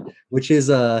sheet, which is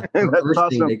a Yeah. That's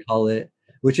earthing awesome. they call it,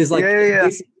 which is like, Yeah.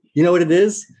 you know what it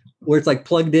is, where it's like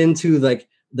plugged into like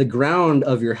the ground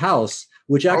of your house,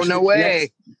 which Oh, actually no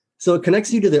way. so it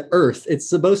connects you to the earth. It's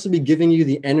supposed to be giving you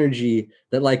the energy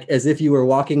that like as if you were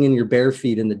walking in your bare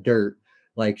feet in the dirt.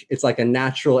 Like it's like a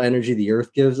natural energy the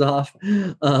earth gives off.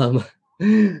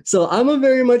 So I'm a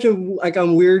very much of like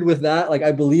I'm weird with that. Like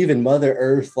I believe in Mother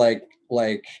Earth,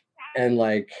 and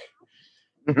like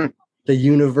the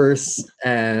universe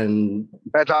and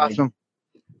That's like, awesome.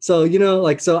 so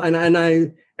like so and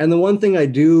the one thing I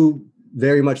do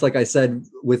very much, like I said,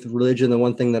 with religion, the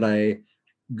one thing that I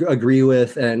agree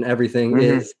with and everything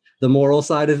Mm-hmm. is the moral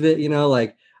side of it.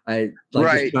 Like I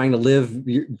like just trying to live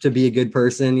to be a good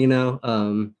person, you know.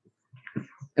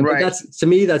 And but that's, to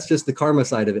me, that's just the karma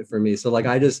side of it for me. So like,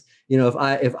 I just, you know,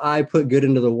 if I put good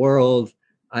into the world,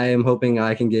 I am hoping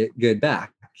I can get good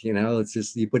back. You know, it's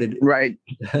just, you put it right.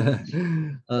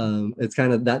 It's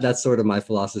kind of that's sort of my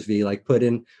philosophy. Like put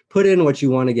in what you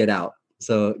want to get out.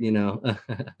 So, you know,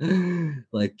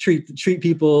 like treat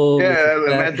people with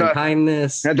respect and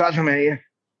kindness. That's awesome, man. Yeah.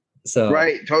 So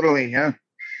right, totally, yeah.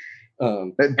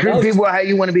 Treat people how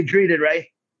you want to be treated, right?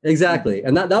 Exactly.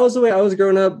 And that was the way I was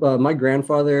growing up. My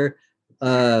grandfather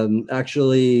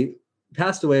actually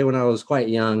passed away when I was quite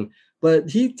young, but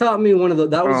he taught me one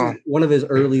of his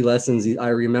early lessons I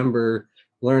remember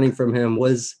learning from him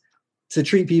was to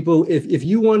treat people. If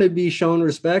you want to be shown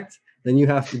respect, then you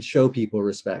have to show people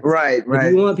respect. Right.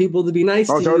 If you want people to be nice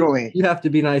to you, you have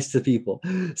to be nice to people.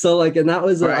 So like, and that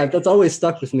was, that's always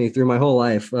stuck with me through my whole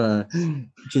life.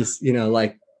 Just, you know,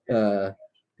 like,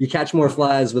 you catch more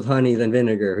flies with honey than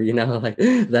vinegar, you know, like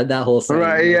that whole saying.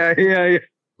 Right. Yeah.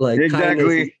 Like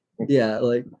exactly.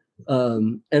 Like,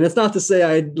 and it's not to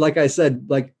say like I said,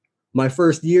 like my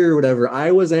first year or whatever,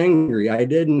 I was angry. I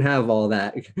didn't have all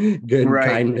that good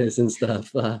kindness and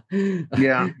stuff.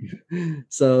 Yeah.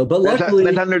 So, but luckily,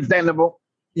 that's understandable.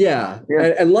 Yeah.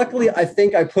 And luckily, I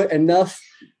think I put enough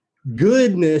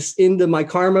goodness into my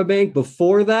karma bank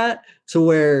before that to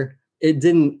where it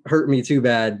didn't hurt me too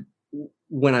bad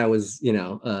when I was, you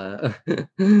know,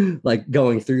 like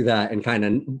going through that and kind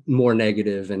of more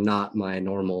negative and not my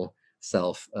normal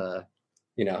self.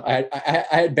 You know, I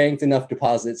had banked enough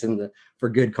deposits for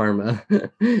good karma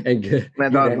and good.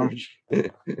 That's awesome.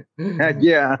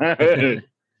 Yeah.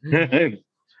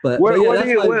 but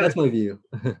that's my view.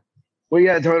 Well,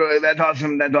 yeah, totally. That's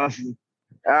awesome. That's awesome.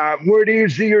 Where do you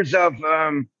see yourself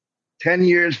 10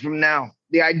 years from now?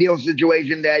 The ideal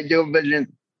situation, the ideal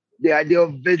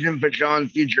vision for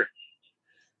Sean's future.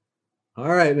 All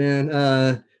right,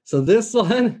 man. So this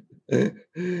one,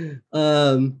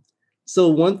 so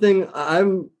one thing I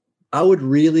would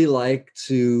really like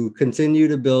to continue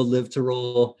to build Live to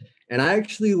Roll, and I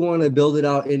actually want to build it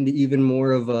out into even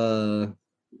more of a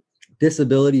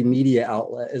disability media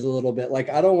outlet. Is a little bit like,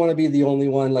 I don't want to be the only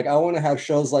one. Like I want to have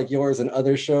shows like yours and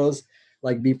other shows,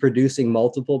 like be producing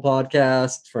multiple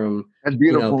podcasts from, that's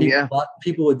beautiful, you know,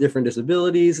 people with different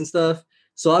disabilities and stuff.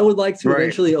 So I would like to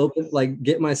eventually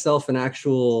get myself an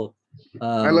actual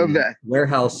I love that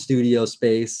warehouse studio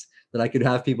space that I could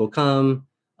have people come.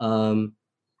 And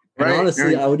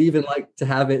honestly, I would even like to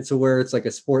have it to where it's like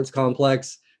a sports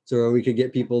complex, so where we could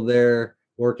get people there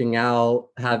working out,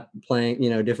 playing, you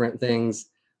know, different things.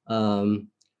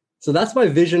 So that's my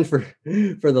vision for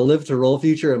the Live to Roll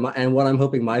future, and what I'm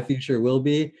hoping my future will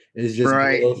be is just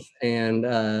growth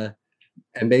and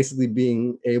basically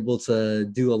being able to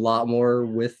do a lot more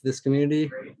with this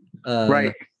community,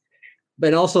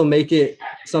 but also make it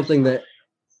something that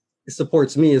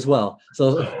supports me as well.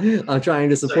 So I'm trying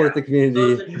to support the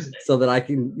community so that I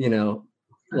can, you know,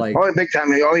 like big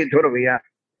time. Totally, yeah.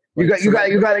 You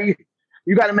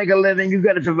got to make a living. You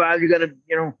got to survive. You got to,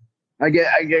 you know, I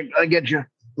get you.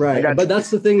 Right. But that's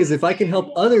the thing, is if I can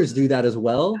help others do that as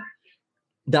well,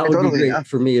 that would be great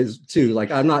for me as too. Like,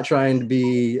 I'm not trying to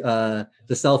be the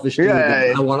selfish dude.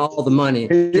 I want all the money.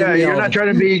 Yeah, you're not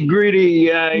trying to be greedy.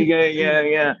 Yeah.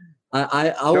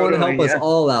 I want to help us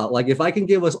all out. Like, if I can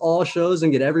give us all shows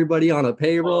and get everybody on a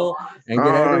payroll and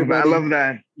get everybody, I love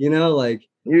that. You know, like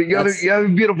you have a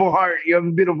beautiful heart. You have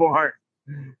a beautiful heart.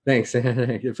 Thanks. I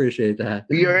appreciate that.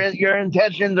 Your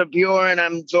intentions are pure, and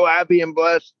I'm so happy and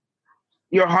blessed.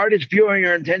 Your heart is pure, and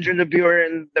your intentions are pure,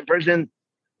 and the person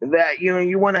that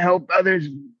you want to help others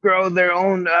grow their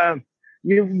own.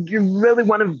 You really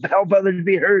want to help others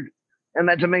be heard, and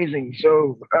that's amazing.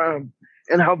 So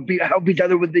and help each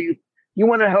other with you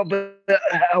want to help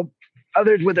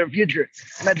others with their future.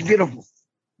 And that's beautiful.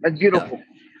 That's beautiful.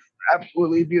 Yeah.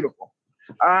 Absolutely beautiful.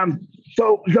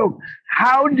 So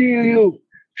how do you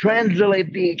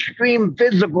translate the extreme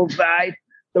physical side,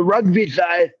 the rugby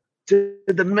side, to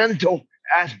the mental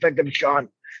aspect of Sean?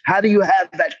 How do you have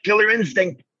that killer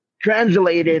instinct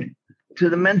translated to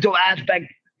the mental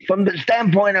aspect from the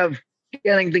standpoint of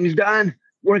getting things done,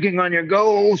 working on your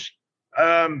goals,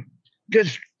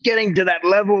 just getting to that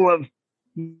level of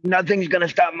nothing's going to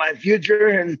stop my future,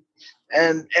 and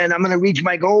I'm going to reach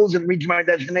my goals and reach my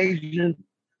destination?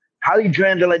 How do you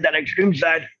translate that extreme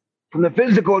side from the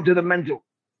physical to the mental?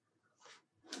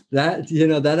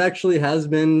 That actually has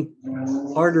been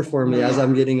harder for me as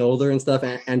I'm getting older and stuff,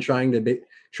 and trying to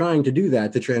do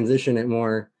that, to transition it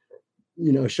more,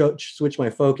 switch my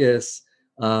focus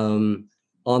on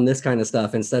this kind of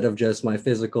stuff instead of just my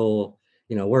physical,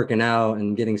 working out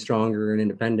and getting stronger and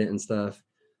independent and stuff.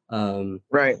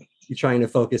 Right. You're trying to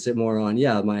focus it more on,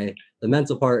 the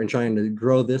mental part and trying to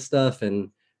grow this stuff and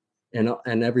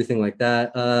everything like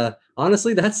that.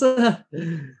 Honestly, that's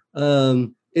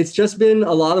it's just been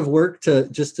a lot of work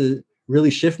to really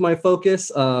shift my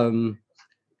focus.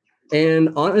 And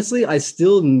honestly, I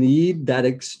still need that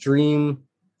extreme,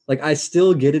 like I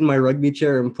still get in my rugby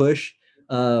chair and push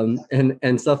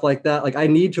and stuff like that. Like I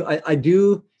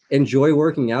do enjoy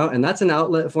working out, and that's an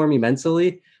outlet for me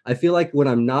mentally. I feel like when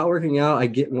I'm not working out, I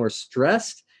get more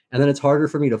stressed, and then it's harder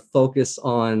for me to focus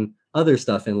on other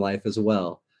stuff in life as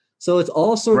well. So it's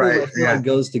all sort of, I feel like,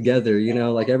 goes together,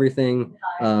 like everything.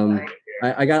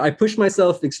 I push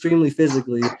myself extremely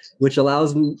physically, which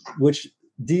allows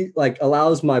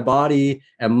my body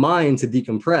and mind to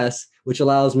decompress, which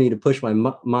allows me to push my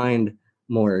mind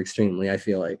more extremely, I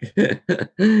feel like,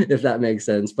 if that makes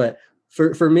sense. But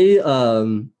for me,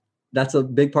 that's a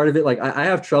big part of it. Like I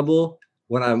have trouble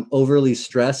when I'm overly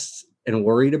stressed and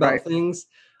worried about things.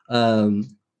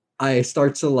 I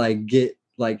start to get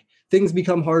things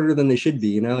become harder than they should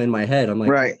be, in my head. I'm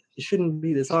like, it shouldn't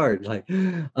be this hard.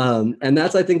 And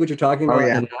that's, I think, what you're talking about.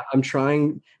 And I'm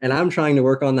trying to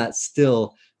work on that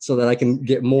still so that I can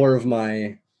get more of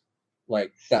my,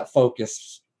 that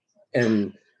focus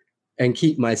and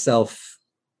keep myself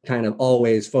kind of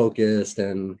always focused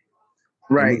and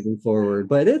moving forward.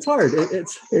 But it's hard.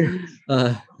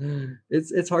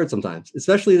 It's hard sometimes,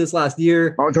 especially this last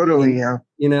year. Oh, totally. Yeah.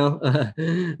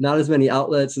 Not as many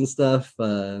outlets and stuff.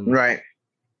 Right.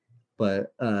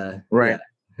 But right.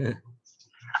 Yeah.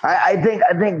 I think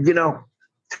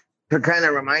to kind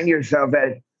of remind yourself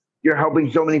that you're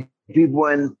helping so many people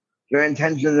and your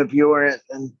intentions are pure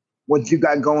and what you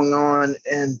got going on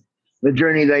and the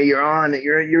journey that you're on, that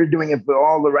you're doing it for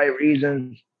all the right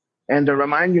reasons. And to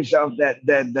remind yourself that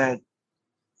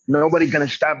nobody's gonna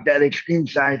stop that extreme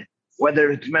side, whether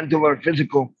it's mental or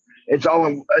physical. It's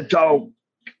all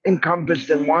encompassed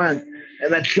in one,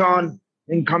 and that Sean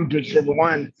encompassed in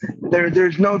one.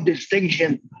 There's no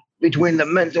distinction between the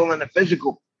mental and the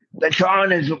physical. That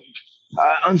Sean is an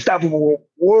unstoppable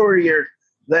warrior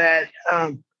that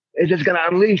is just gonna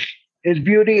unleash his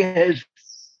beauty, his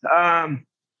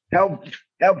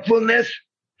helpfulness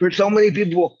for so many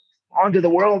people onto the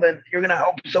world, and you're going to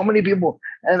help so many people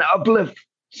and uplift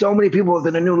so many people to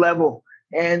a new level.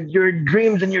 And your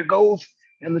dreams and your goals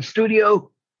and the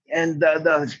studio and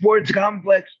the sports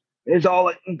complex is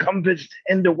all encompassed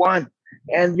into one.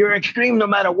 And you're extreme no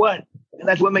matter what. And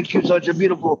that's what makes you such a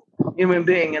beautiful human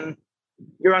being. And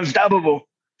you're unstoppable.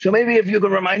 So maybe if you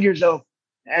could remind yourself,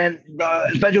 and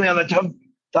especially on the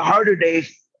harder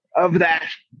days of that,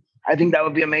 I think that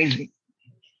would be amazing.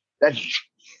 That's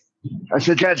a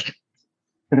suggestion.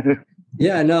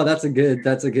 Yeah, no, that's a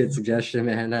good suggestion,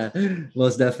 man.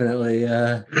 Most definitely.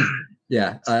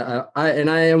 Yeah, I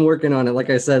am working on it. Like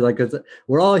I said,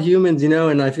 we're all humans,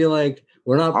 and I feel like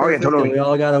we're not perfect. Totally. And we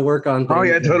all got to work on things. Oh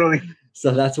yeah, totally.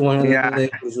 So that's one of the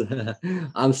things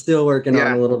I'm still working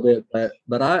on a little bit,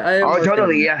 but I am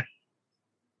totally, yeah.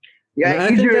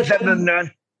 Yeah, easier said than done.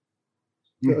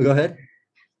 Go ahead.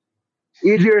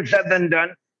 Easier said than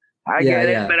done. I get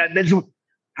it, but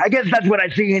I guess that's what I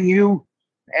see in you.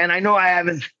 And I know I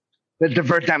haven't. It's the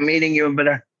first time meeting you, but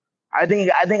I think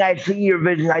I see your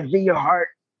vision. I see your heart,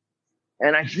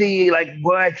 and I see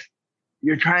what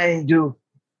you're trying to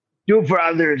do for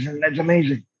others, and that's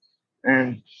amazing.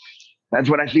 And that's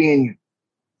what I see in you.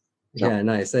 So. Yeah,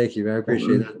 nice. Thank you. I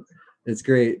appreciate it. It's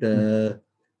great. That's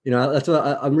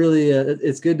what I'm really.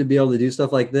 It's good to be able to do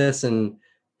stuff like this and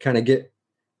kind of get,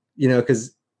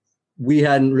 because we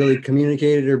hadn't really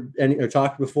communicated or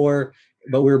talked before,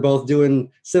 but we were both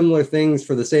doing similar things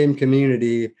for the same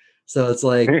community. So it's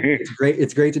great.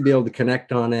 It's great to be able to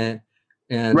connect on it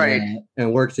and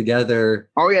and work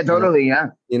together. Oh yeah, totally. Yeah.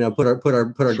 Put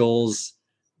our goals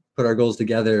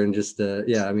together and just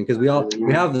because we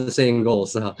have the same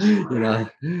goals. So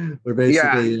we're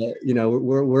basically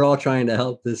we're all trying to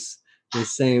help these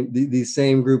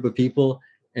same group of people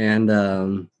and.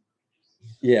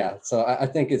 So I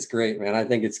think it's great, man. I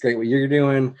think it's great what you're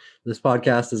doing. This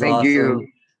podcast is awesome. Thank you.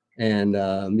 And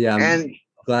I'm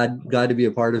glad to be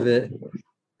a part of it.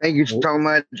 Thank you so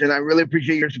much. And I really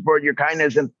appreciate your support, your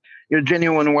kindness, and your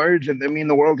genuine words. And they mean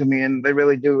the world to me, and they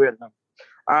really do.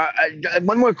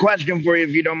 One more question for you,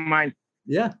 if you don't mind.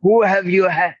 Yeah. Who have you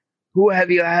had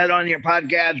on your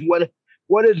podcast?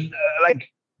 What is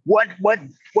what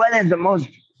is the most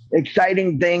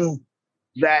exciting thing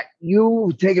that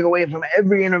you take it away from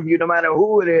every interview, no matter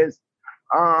who it is?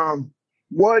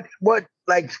 What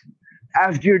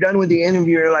after you're done with the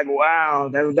interview, you're like, wow,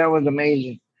 that was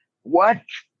amazing. What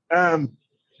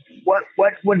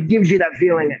what gives you that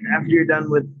feeling after you're done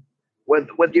with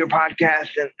your podcast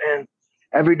and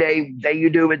every day that you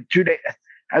do it 2 days?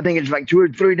 I think it's like 2 or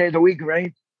 3 days a week,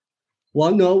 right?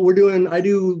 Well, no, I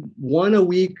do one a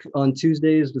week on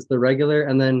Tuesdays, just the regular,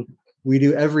 and then we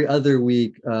do every other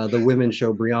week the women's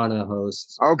show Brianna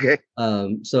hosts. Okay.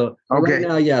 So right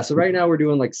now, so right now we're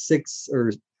doing like 6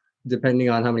 or depending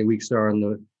on how many weeks there are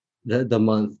in the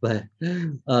month, but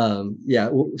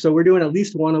so we're doing at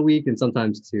least one a week and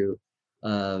sometimes 2.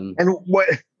 And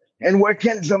where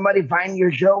can somebody find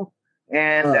your show?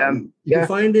 And you can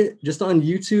find it just on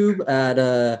YouTube at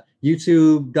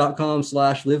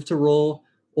youtube.com/live2roll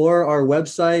or our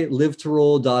website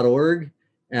live2roll.org,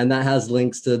 and that has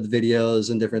links to the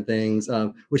videos and different things,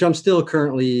 which I'm still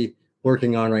currently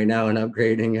working on right now and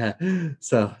upgrading.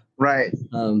 So right.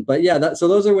 But yeah, so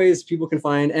those are ways people can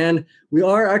find, and we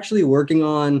are actually working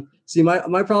on. See,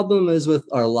 my problem is with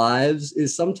our lives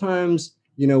is sometimes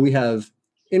we have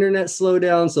internet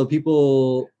slowdown, so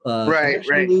people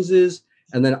loses,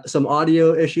 and then some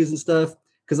audio issues and stuff.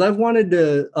 Because I've wanted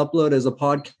to upload as a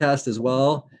podcast as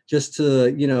well, just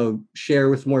to share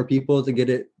with more people to get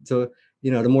it to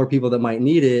to more people that might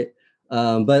need it.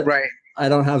 But we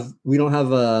don't have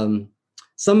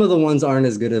some of the ones aren't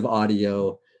as good of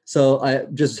audio. So I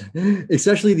just,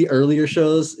 especially the earlier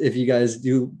shows, if you guys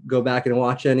do go back and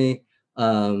watch any,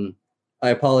 I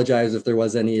apologize if there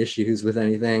was any issues with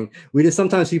anything.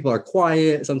 Sometimes people are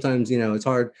quiet. Sometimes, it's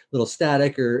hard, little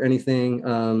static or anything.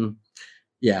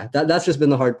 That's just been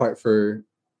the hard part for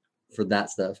that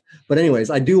stuff. But anyways,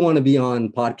 I do want to be on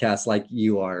podcasts like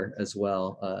you are as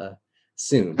well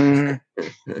soon.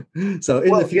 Mm-hmm. So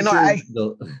in the future,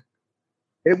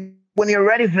 when you're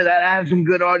ready for that, I have some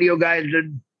good audio guys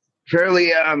that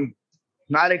fairly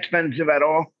not expensive at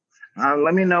all.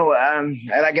 Let me know, and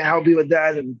I can help you with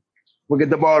that, and we'll get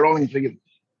the ball rolling for you.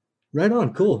 Right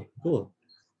on. Cool.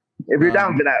 If you're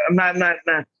down for that, I'm not.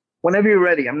 Whenever you're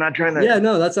ready, I'm not trying to. Yeah,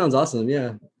 no, that sounds awesome.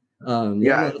 Yeah. No,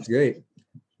 that's great.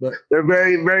 But they're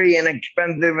very, very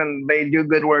inexpensive, and they do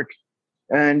good work.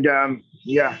 And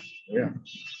yeah.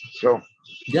 So.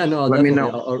 Yeah, no, let me know.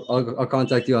 I'll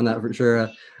contact you on that for sure.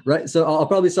 Right. So I'll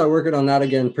probably start working on that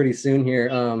again pretty soon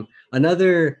here.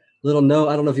 Another little note,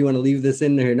 I don't know if you want to leave this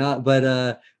in there or not,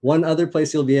 but one other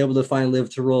place you'll be able to find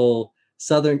Live to Roll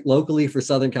locally for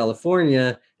Southern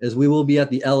California is we will be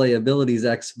at the LA Abilities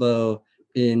Expo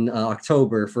in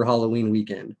October for Halloween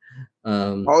weekend.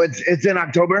 It's in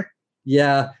October?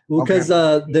 Yeah, because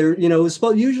they're it was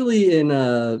usually in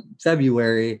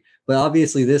February, but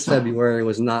obviously this February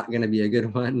was not going to be a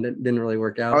good one. It didn't really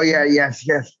work out. Oh yeah, yes.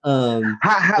 Do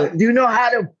you know how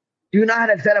to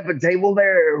set up a table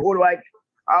there? Or who do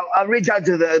I'll reach out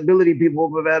to the Ability people,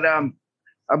 but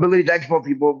Ability Expo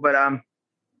people. But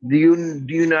do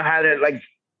you know how to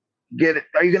get it?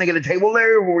 Are you gonna get a table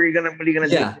there, or what are you gonna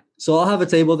do? So I'll have a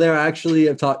table there. I actually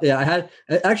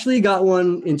got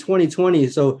one in 2020.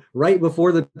 So right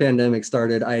before the pandemic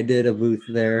started, I did a booth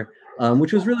there,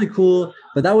 which was really cool.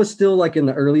 But that was still in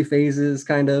the early phases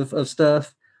kind of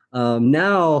stuff.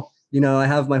 Now, I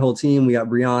have my whole team. We got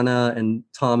Brianna and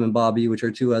Tom and Bobby, which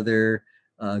are 2 other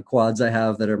quads I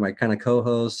have that are my kind of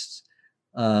co-hosts.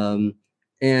 And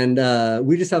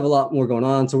we just have a lot more going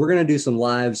on. So we're going to do some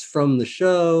lives from the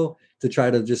show to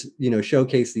try to just,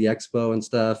 showcase the expo and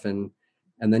stuff, and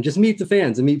then just meet the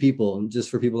fans and meet people, and just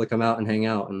for people to come out and hang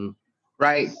out and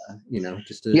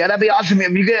just to, that'd be awesome.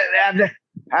 If you could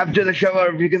after the show,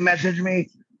 or if you can message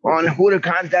me on who to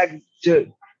contact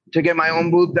to get my own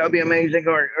booth, that'd be amazing.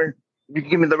 Or you can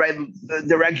give me the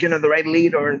direction or the right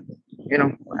lead, or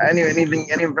any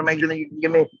information that you can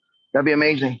give me, that'd be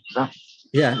amazing. So.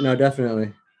 Yeah, no,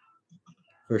 definitely.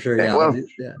 For sure. Yeah. Well,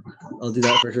 I'll do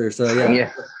that for sure. So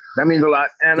yeah, that means a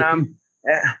lot. And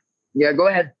go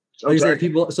ahead.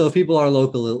 If people are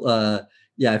local,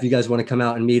 if you guys want to come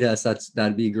out and meet us,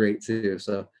 that'd be great too.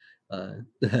 So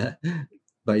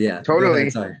but yeah. Totally.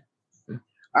 Sorry.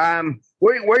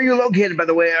 Where are you located, by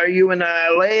the way? Are you in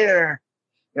LA or?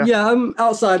 Yeah, I'm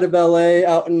outside of LA,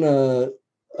 out in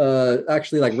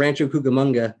actually Rancho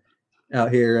Cucamonga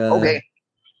out here. Okay.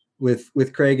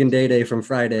 With Craig and Day Day from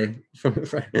Friday.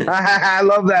 I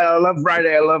love that. I love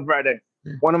Friday.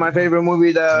 One of my favorite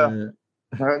movies. The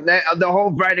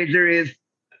whole Friday series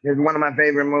is one of my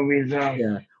favorite movies.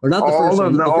 Or not the first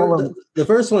one. The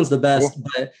first one's the best,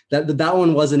 but that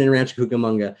one wasn't in Rancho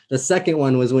Cucamonga. The second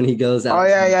one was when he goes out. Oh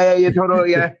yeah,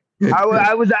 totally. Yeah. I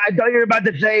thought you were about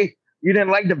to say you didn't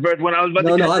like the first one. I was about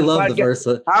to. No, I love the first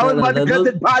one. I was about to cut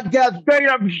the podcast straight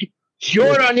up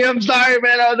short on you. I'm sorry,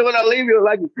 man. I was going to leave you.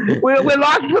 Like we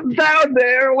lost some sound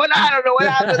there. What I don't know what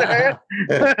happened there.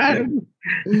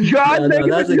 John, no,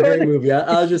 that's a great movie.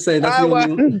 I was just saying that's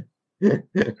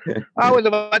I was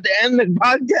about to end the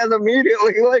podcast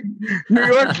immediately, like New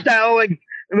York style. Like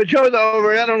the show's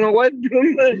over. I don't know what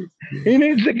he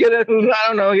needs to get. I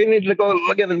don't know. He needs to go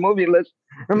look at his movie list.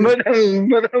 I'm glad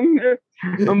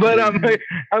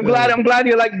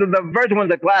you like the first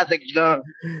one's a classic. So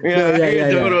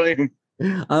totally.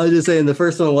 I was just saying the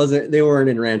first one they weren't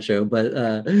in Rancho, but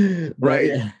right.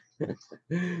 Yeah.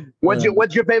 What's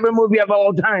your favorite movie of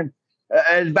all time?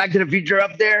 Is Back to the Future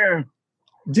up there?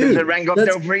 Dude, does it rank up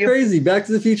there for you? Crazy. Back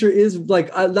to the Future is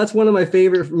like that's one of my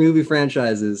favorite movie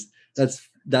franchises.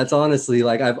 That's honestly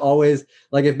like I've always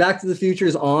like if Back to the Future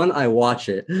is on, I watch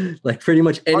it. Like pretty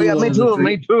much any. Oh yeah, me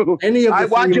too. I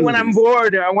watch it when I'm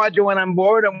bored. I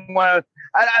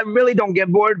really don't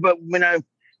get bored, but when I'm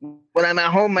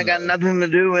at home, I got nothing to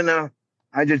do, and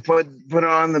I just put it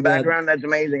on in the background. That's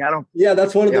amazing.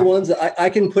 That's one of the ones that I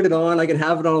can put it on. I can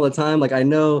have it on all the time. Like I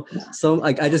know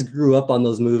I just grew up on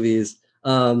those movies.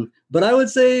 But I would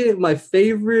say my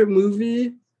favorite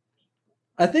movie,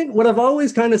 I think what I've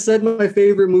always kind of said my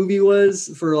favorite movie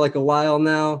was for like a while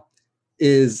now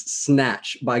is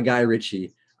Snatch by Guy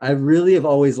Ritchie. I really have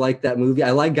always liked that movie.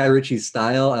 I like Guy Ritchie's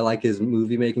style. I like his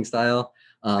movie making style.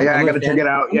 I got to check it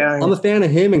out. Yeah. I'm a fan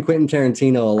of him and Quentin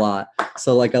Tarantino a lot.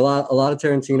 So like a lot of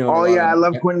Tarantino. Oh yeah. I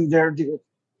love Quentin Tarantino.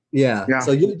 Yeah.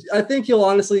 So I think you'll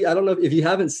honestly, I don't know if you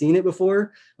haven't seen it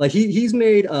before, like he's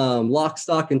made Lock,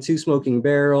 Stock and Two Smoking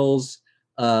Barrels.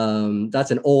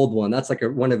 That's an old one. That's like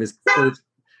one of his first,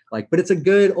 but it's a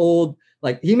good old,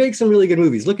 he makes some really good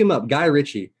movies. Look him up, Guy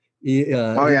Ritchie.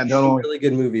 Really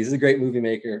good movies. He's a great movie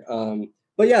maker.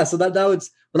 But yeah, so that would,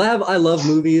 but I love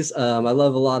movies. I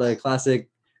love a lot of classic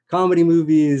comedy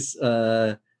movies.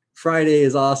 Friday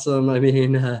is awesome. I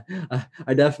mean,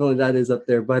 I definitely, that is up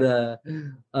there, but I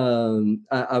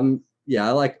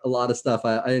like a lot of stuff.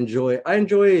 I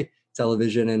enjoy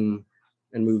television and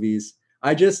movies.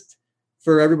 I just,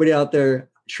 for everybody out there,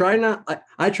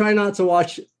 I try not to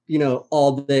watch,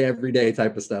 all day, every day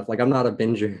type of stuff. Like I'm not a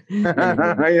binger.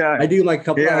 I do like a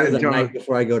couple hours at night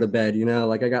before I go to bed,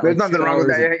 like I got. There's nothing wrong with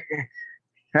that.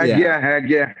 Heck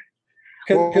yeah.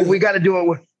 Well, we got to do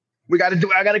it. I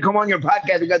got to come on your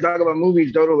podcast. We got to talk about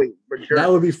movies, totally, for sure. That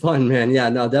would be fun, man. Yeah,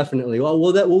 no, definitely. Well,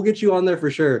 we'll get you on there for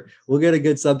sure. We'll get a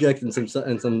good subject and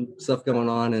some stuff going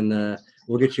on, and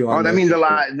we'll get you on. Oh, that means a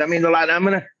lot.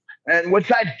 And what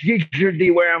size t-shirt do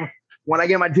you wear? When I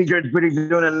get my t-shirts pretty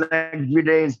soon in the next few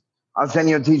days, I'll send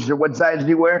you a t-shirt. What size do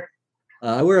you wear?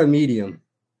 I wear a medium.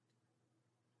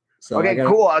 So okay,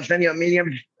 cool. I'll send you a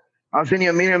medium.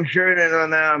 Shirt,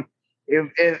 and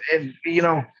if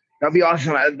that'd be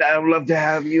awesome. I would love to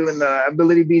have you in the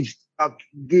Ability Beach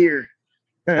gear.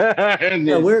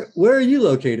 Where are you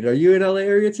located? Are you in LA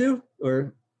area too,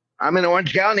 or? I'm in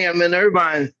Orange County. I'm in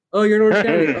Irvine. Oh, you're in Orange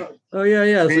County. Oh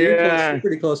yeah. So you're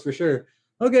pretty close for sure.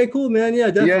 Okay, cool, man. Yeah,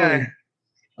 definitely.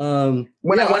 Yeah.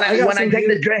 When I take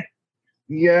the train.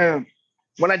 Yeah.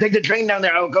 When I take the train down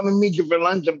there, I'll come and meet you for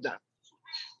lunch sometime.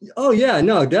 Oh yeah,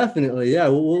 no, definitely. Yeah,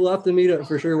 we'll have to meet up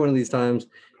for sure one of these times.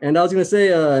 And I was gonna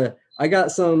say,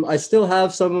 I still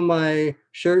have some of my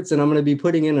shirts, and I'm gonna be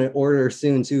putting in an order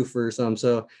soon too for some.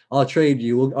 So I'll trade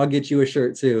you. I'll get you a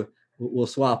shirt too. We'll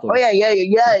swap them. Oh yeah.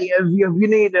 If you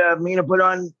need me to put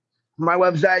on my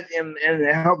website and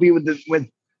help you with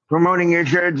promoting your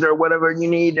shirts or whatever you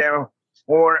need,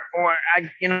 or I,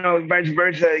 vice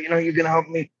versa, you can help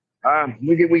me.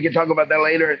 We can talk about that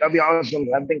later. That'll be awesome.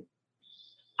 I think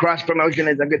cross promotion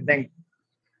is a good thing.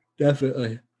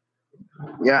 Definitely.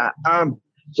 Yeah.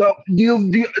 So do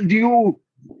you?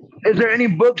 Is there any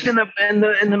books in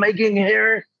the making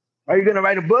here? Are you going to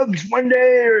write a book one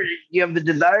day, or do you have the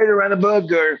desire to write a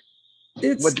book, or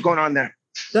what's going on there?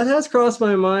 That has crossed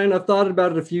my mind. I've thought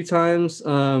about it a few times.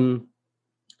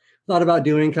 Thought about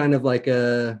doing kind of like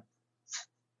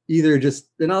either just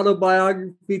an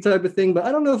autobiography type of thing, but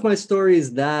I don't know if my story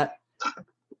is that,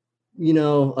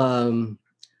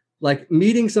 like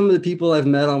meeting some of the people I've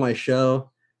met on my show,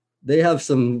 they have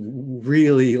some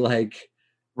really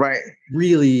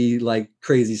really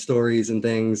crazy stories and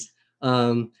things.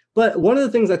 But one of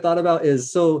the things I thought about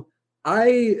is, so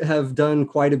I have done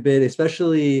quite a bit,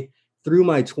 especially through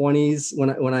my 20s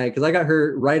because I got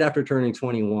hurt right after turning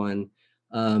 21.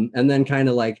 And then kind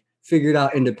of figured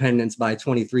out independence by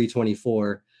 23,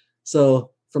 24.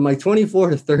 So from 24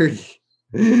 to 30,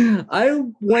 I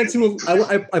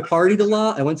partied a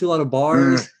lot. I went to a lot of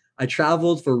bars. I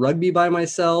traveled for rugby by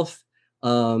myself.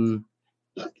 I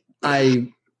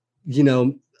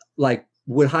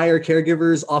would hire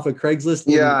caregivers off of Craigslist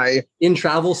in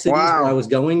travel cities where I was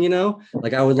going,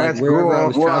 like I would like wherever I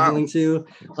was traveling to.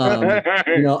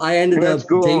 I ended up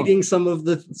dating some of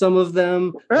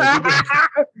them.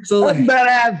 So like,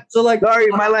 badass. So like, sorry,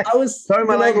 my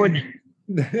language.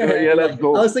 Yeah, that's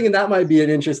cool. I was thinking that might be an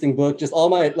interesting book, just all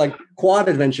my like quad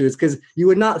adventures, because you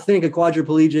would not think a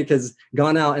quadriplegic has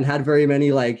gone out and had very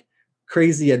many like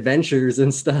crazy adventures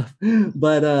and stuff.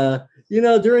 But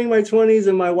during my 20s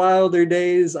and my wilder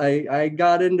days, I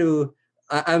got into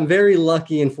I'm very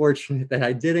lucky and fortunate that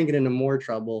I didn't get into more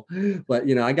trouble, but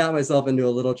I got myself into a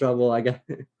little trouble. I got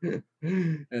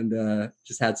and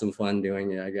just had some fun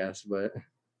doing it, I guess. But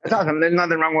that's awesome. There's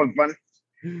nothing wrong with fun.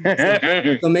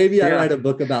 So maybe I write a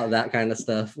book about that kind of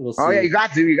stuff. We'll see. Oh yeah, you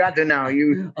got to now.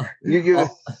 You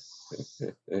got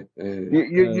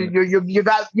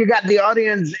the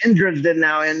audience interested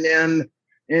now in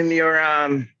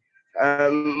your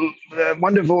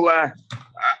wonderful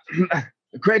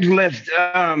Craigslist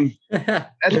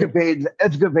escapades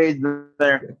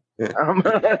there.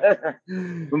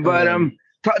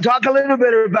 Talk a little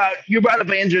bit about, you brought up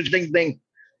an interesting thing.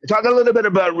 Talk a little bit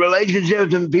about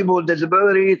relationships and people with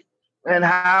disabilities and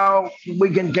how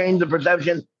we can change the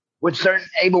perception with certain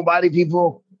able-bodied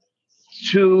people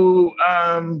to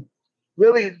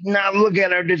really not look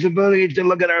at our disabilities, to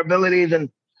look at our abilities. And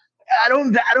I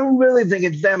don't really think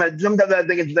it's them. Sometimes I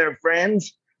think it's their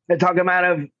friends that talk about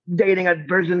of dating a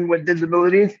person with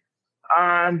disabilities.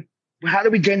 How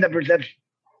do we change that perception?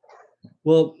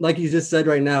 Well, like you just said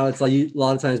right now, it's like a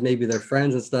lot of times maybe their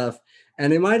friends and stuff.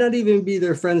 And it might not even be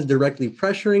their friends directly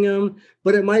pressuring them,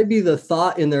 but it might be the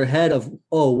thought in their head of,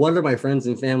 oh, what are my friends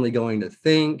and family going to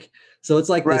think? So it's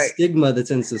like the stigma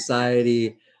that's in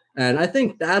society. And I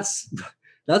think that's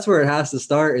where it has to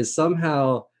start, is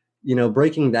somehow,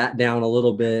 breaking that down a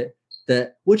little bit,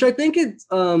 which I think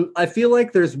I feel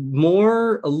like there's a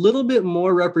little bit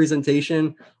more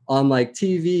representation on like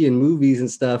TV and movies and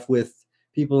stuff with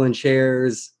people in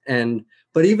chairs.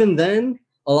 But even then,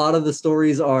 a lot of the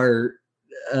stories are,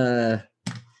 I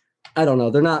don't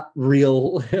know, they're not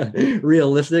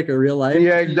realistic or real life.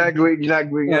 Yeah, exactly.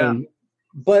 Yeah.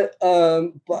 But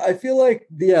I feel like,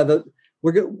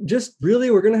 we're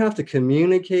going to have to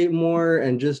communicate more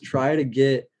and just try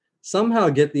to somehow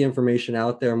get the information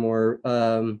out there more.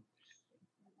 But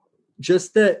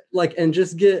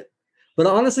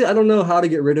honestly, I don't know how to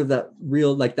get rid of that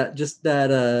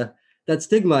that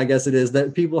stigma, I guess it is,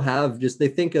 that people have. Just they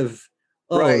think of,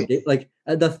 like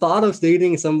the thought of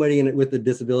dating somebody with a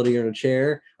disability or in a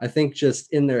chair, I think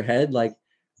just in their head, like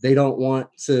they don't want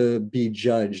to be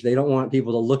judged. They don't want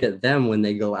people to look at them when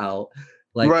they go out,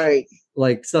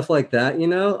 like stuff like that,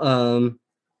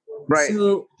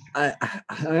 So I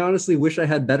honestly wish I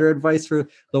had better advice for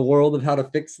the world of how to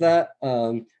fix that.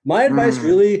 My advice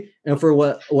really, and for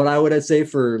what I would say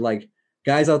for like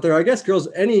guys out there, I guess girls,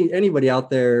 anybody out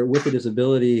there with a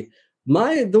disability,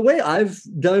 the way I've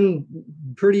done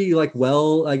pretty like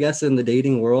well, I guess, in the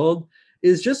dating world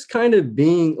is just kind of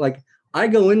being like, I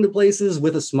go into places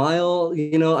with a smile,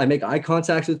 I make eye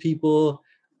contact with people.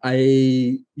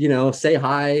 I, say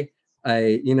hi.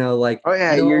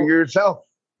 You're yourself.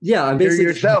 Yeah, I'm basically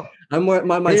yourself. I'm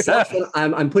myself. Yeah.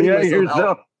 I'm putting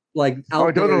myself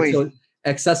out there, so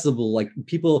accessible. Like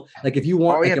people, like if you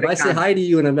want, if I say hi to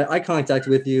you and I'm at eye contact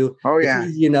with you, it's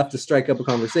easy enough to strike up a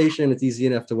conversation. It's easy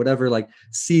enough to whatever, like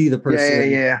see the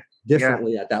person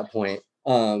differently at that point.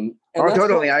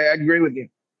 Totally. I agree with you.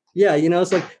 Yeah,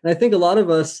 it's like, and I think a lot of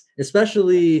us,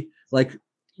 especially like,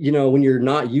 when you're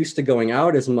not used to going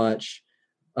out as much,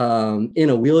 in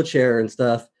a wheelchair and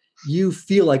stuff, you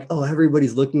feel like, oh,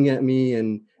 everybody's looking at me,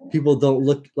 and people don't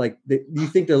look like you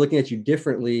think they're looking at you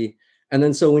differently. And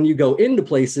then so when you go into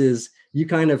places, you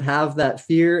kind of have that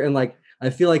fear, and like I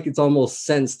feel like it's almost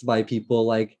sensed by people,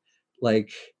 like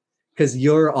because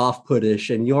you're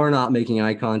off-puttish and you're not making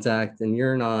eye contact and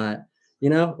you're not,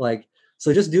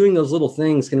 so just doing those little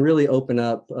things can really open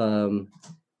up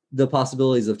the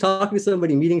possibilities of talking to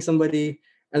somebody, meeting somebody.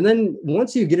 And then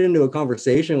once you get into a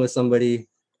conversation with somebody,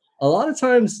 a lot of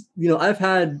times, I've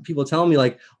had people tell me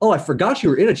like, oh, I forgot you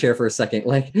were in a chair for a second.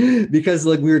 Like, because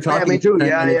like we were talking. Yeah, me too.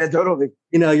 Yeah, totally.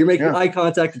 You're making eye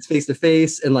contact, it's face to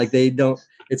face. And like,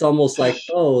 it's almost like,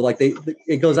 oh, like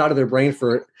it goes out of their brain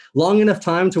for long enough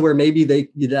time to where maybe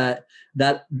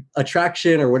that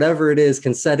attraction or whatever it is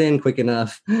can set in quick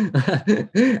enough. And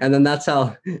then that's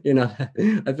how,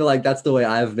 I feel like that's the way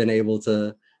I've been able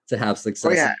to have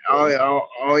success. Oh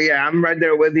yeah. I'm right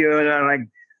there with you. And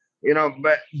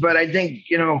but I think,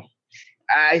 even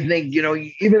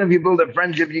if you build a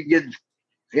friendship, you get,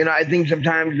 I think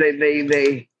sometimes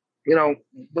they you know,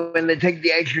 when they take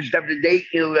the extra step to date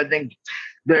you, I think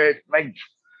they're like,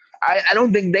 I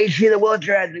don't think they see the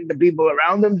wheelchair. I think the people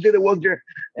around them see the wheelchair,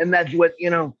 and that's what, you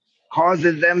know,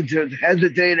 causes them to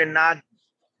hesitate and not.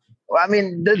 Well, I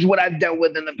mean, this is what I've dealt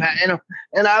with in the past, you know,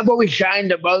 and I've always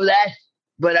shined above that,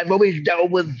 but I've always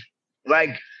dealt with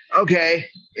like, okay,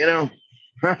 you know,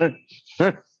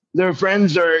 their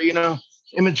friends are, you know,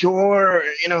 immature,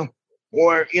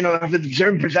 or, you know, have a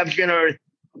certain perception, or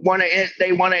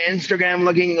they want an Instagram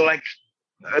looking like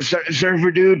a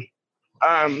surfer dude.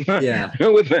 Yeah.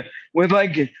 with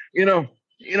like,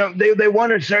 they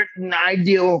want a certain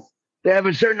ideal. They have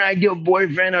a certain ideal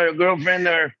boyfriend or a girlfriend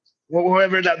or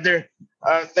whoever's out there.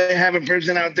 They have a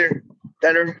person out there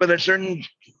that are with a certain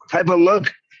type of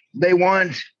look. They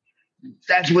want.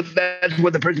 That's what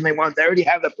the person they want. They already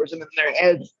have that person in their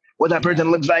head. What that person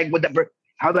looks like.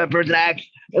 How that person acts,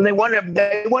 and they want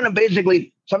to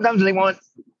basically. Sometimes they want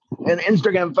an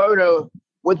Instagram photo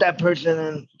with that person,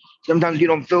 and sometimes you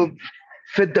don't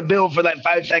fit the bill for that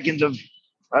 5 seconds of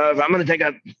I'm going to take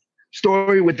a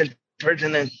story with this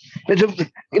person. And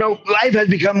life has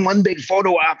become one big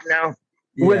photo op now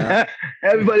with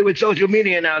everybody with social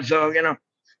media now. So,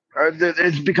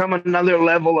 it's become another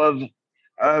level of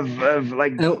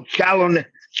like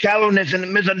shallowness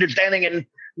and misunderstanding and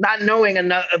not knowing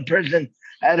a person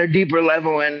at a deeper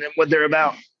level and what they're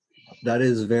about. That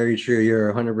is very true.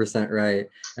 You're 100% right.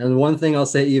 And one thing I'll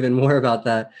say even more about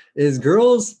that is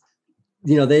girls,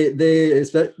 they have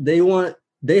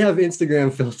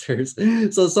Instagram filters.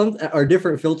 So some are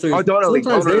different filters. Oh, totally.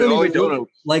 Sometimes they don't even look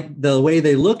like the way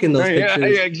they look in those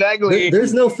pictures. Yeah, exactly.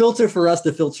 There's no filter for us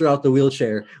to filter out the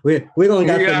wheelchair. We don't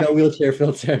got the no wheelchair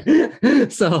filter.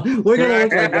 So we're gonna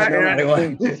look like that no matter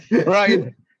what.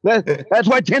 Right. That's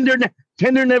why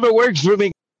Tinder never works for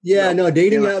me. Yeah, no,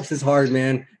 dating apps is hard,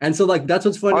 man. And so like that's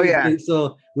what's funny. Oh, yeah.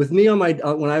 So with me on my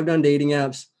when I've done dating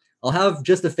apps, I'll have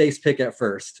just a face pic at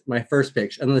first, my first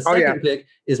pic. And then the second pic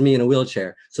is me in a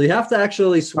wheelchair. So you have to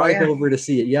actually swipe over to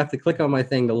see it. You have to click on my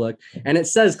thing to look. And it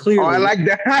says clearly. Oh, I like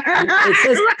that. It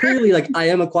says clearly, like, I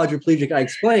am a quadriplegic. I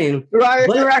explain. Right,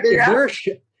 right.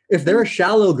 If they're a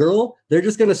shallow girl, they're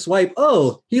just going to swipe,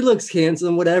 oh, he looks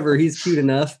handsome, whatever. He's cute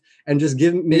enough. And just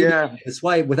give me a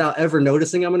swipe without ever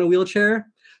noticing I'm in a wheelchair.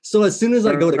 So as soon as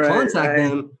I go to contact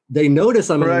them, they notice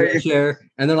I'm in a wheelchair.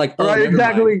 And they're like, oh,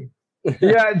 exactly. Mind.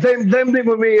 Yeah, same thing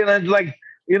with me. And it's like,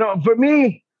 for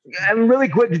me, and really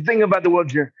quick thing about the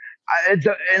wheelchair. I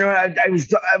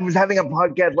was having a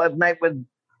podcast last night with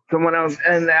someone else,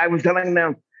 and I was telling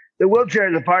them the wheelchair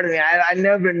is a part of me. I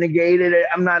never negated it.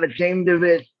 I'm not ashamed of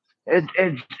it.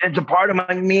 It's a part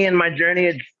of me and my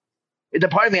journey. It's a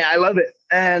part of me. I love it,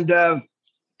 and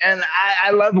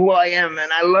I love who I am,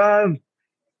 and I love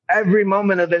every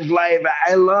moment of this life.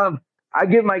 I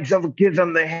give myself a kiss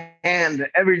on the hand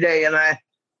every day, and I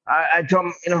tell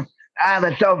them, I have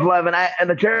a self-love, and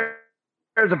the chair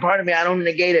is a part of me. I don't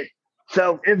negate it.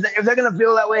 So if they're gonna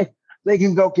feel that way, they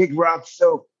can go kick rocks.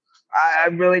 So I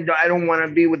really don't want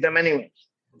to be with them anyway.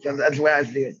 So that's the way I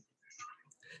see it.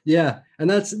 Yeah, and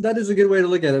that is a good way to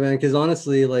look at it, man. Because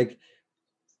honestly, like,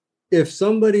 if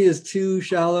somebody is too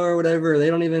shallow or whatever, they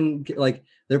don't even like.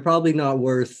 They're probably not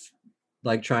worth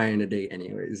like trying to date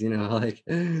anyways, like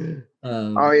they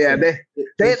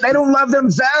don't love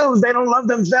themselves. They don't love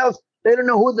themselves. They don't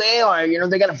know who they are.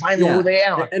 They got to find out who they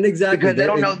are. And exactly because they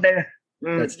don't know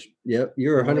that's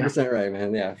you're 100% right,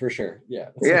 man. Yeah, for sure. Yeah.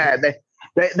 They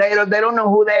don't know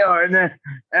who they are. And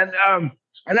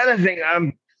another thing,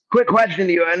 quick question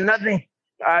to you, and nothing,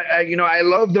 I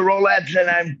love the Rolettes and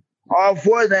I'm all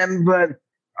for them, but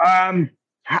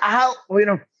how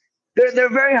they're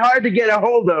very hard to get a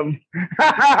hold of.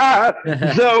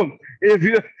 So if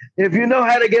you know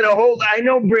how to get a hold, I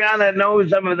know Brianna knows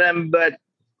some of them, but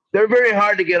they're very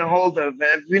hard to get a hold of.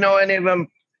 If you know any of them,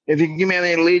 if you can give me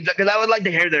any leads, because I would like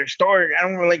to hear their story. I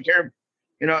don't really care,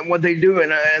 what they do,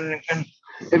 and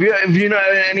if you know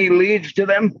any leads to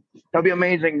them, that'd be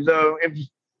amazing. So if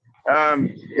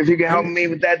you can help me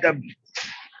with that, that'd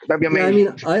be amazing.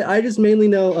 I mean, I just mainly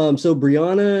know. So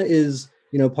Brianna is,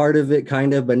 part of it,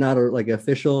 kind of, but not like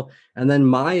official. And then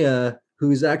Maya,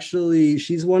 who's actually,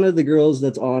 she's one of the girls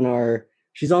that's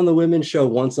she's on the women's show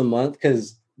once a month,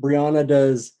 because Brianna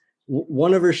does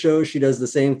one of her shows. She does the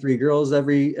same 3 girls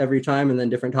every time, and then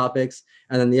different topics.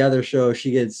 And then the other show,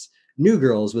 she gets new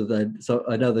girls with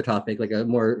another topic, like a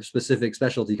more specific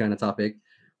specialty kind of topic.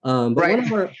 But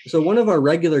one of our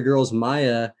regular girls,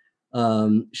 Maya,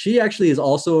 she actually is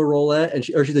also a Rolette, and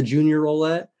she's a junior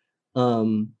Rolette.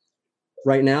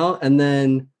 Right now. And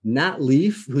then Nat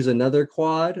Leaf, who's another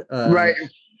quad.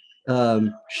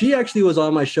 She actually was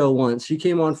on my show once. She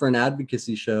came on for an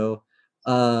advocacy show.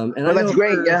 And I know that's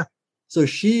great. her, Yeah. So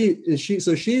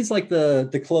she's like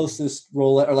the closest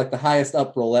roulette, or like the highest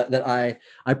up roulette that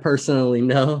I personally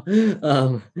know.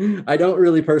 I don't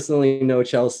really personally know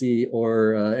Chelsea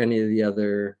or any of the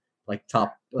other like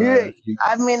top. Yeah,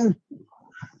 I mean,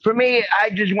 for me, I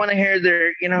just want to hear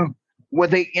their,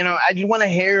 what they, I just want to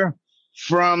hear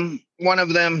from one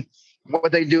of them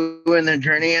what they do in their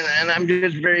journey, and I'm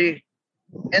just very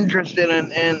interested in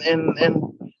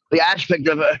the aspect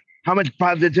of how much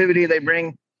positivity they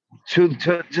bring to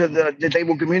the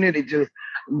disabled community, to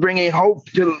bringing hope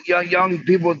to young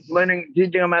people,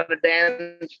 teaching them how to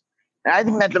dance. I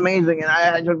think that's amazing, and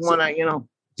I just want to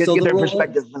get their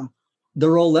perspective. The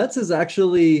Rollettes is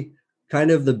actually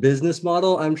kind of the business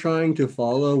model I'm trying to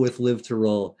follow with Live to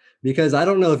Roll, because I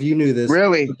don't know if you knew this.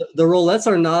 Really, the Rollettes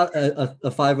are not a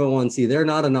 501c. They're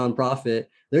not a nonprofit.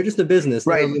 They're just a business.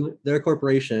 Right. They're a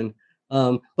corporation,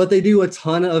 but they do a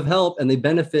ton of help, and they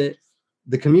benefit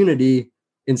the community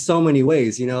in so many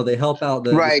ways. They help out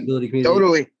the disability community.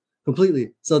 Totally.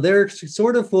 Completely. So they're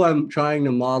sort of who I'm trying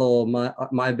to model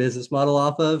my business model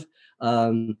off of,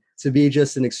 to be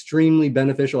just an extremely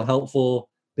beneficial, helpful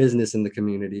business in the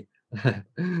community.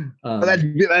 That's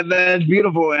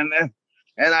beautiful, and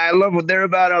I love what they're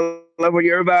about. I love what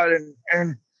you're about,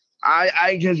 and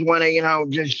I just want to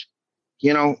just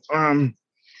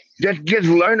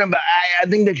learn about. I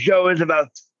think the show is about,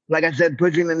 like I said,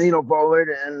 pushing the needle forward,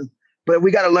 but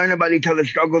we got to learn about each other's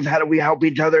struggles. How do we help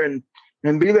each other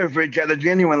and be there for each other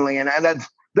genuinely? And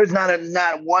there's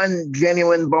not one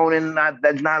genuine bone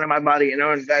that's not in my body.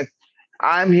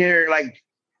 I'm here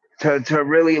to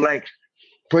really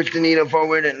push the needle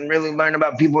forward and really learn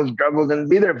about people's struggles and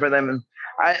be there for them. And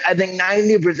I think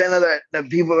 90% of the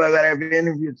people that I've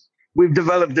interviewed, we've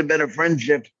developed a better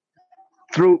friendship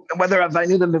through, whether if I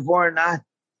knew them before or not.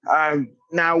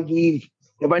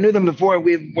 If I knew them before,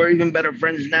 we're even better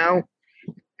friends now.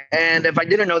 And if I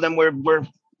didn't know them,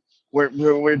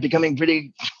 we're becoming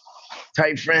pretty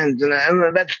tight friends. And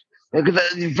that's because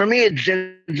for me, it's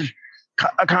just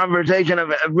a conversation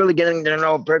of really getting to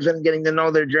know a person, getting to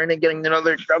know their journey, getting to know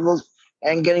their struggles,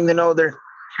 and getting to know their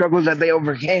struggles that they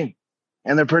overcame,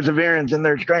 and their perseverance and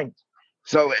their strength.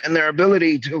 So, and their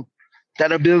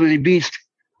that ability beast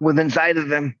within inside of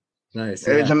them. Nice.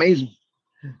 It's amazing.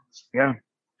 Yeah.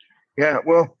 Yeah.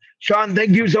 Well, Sean,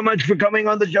 thank you so much for coming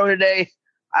on the show today.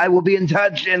 I will be in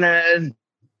touch, and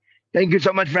thank you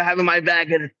so much for having my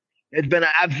back. And it's been an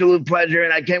absolute pleasure,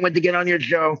 and I can't wait to get on your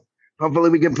show. Hopefully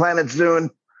we can plan it soon.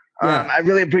 Yeah. I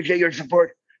really appreciate your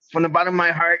support from the bottom of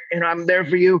my heart. I'm there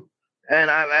for you, and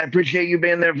I appreciate you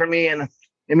being there for me, and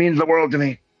it means the world to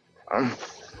me.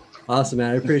 Awesome,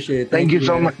 man. I appreciate it. Thank you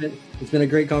so much. It's been a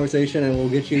great conversation, and we'll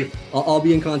get you. I'll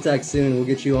be in contact soon. We'll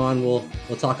get you on. We'll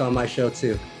talk on my show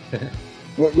too.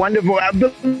 Wonderful.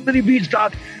 Ability Beats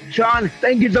Talk. Sean,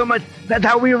 thank you so much. That's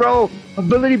how we roll.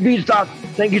 Ability Beats Talk.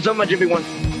 Thank you so much, everyone.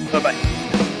 Bye-bye.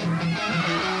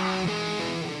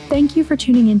 Thank you for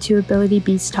tuning into Ability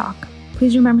Beats Talk.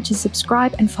 Please remember to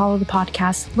subscribe and follow the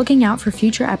podcast, looking out for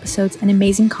future episodes and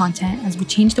amazing content as we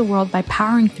change the world by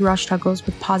powering through our struggles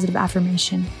with positive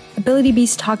affirmation. Ability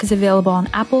Beats Talk is available on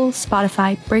Apple,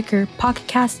 Spotify, Breaker, Pocket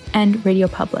Cast, and Radio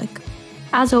Public.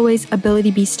 As always,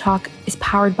 Ability Beats Talk is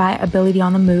powered by Ability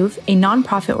on the Move, a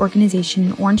nonprofit organization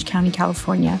in Orange County,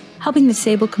 California, helping the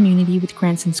disabled community with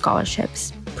grants and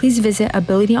scholarships. Please visit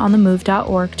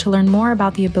abilityonthemove.org to learn more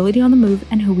about the Ability on the Move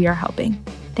and who we are helping.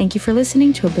 Thank you for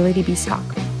listening to Ability Beats Talk.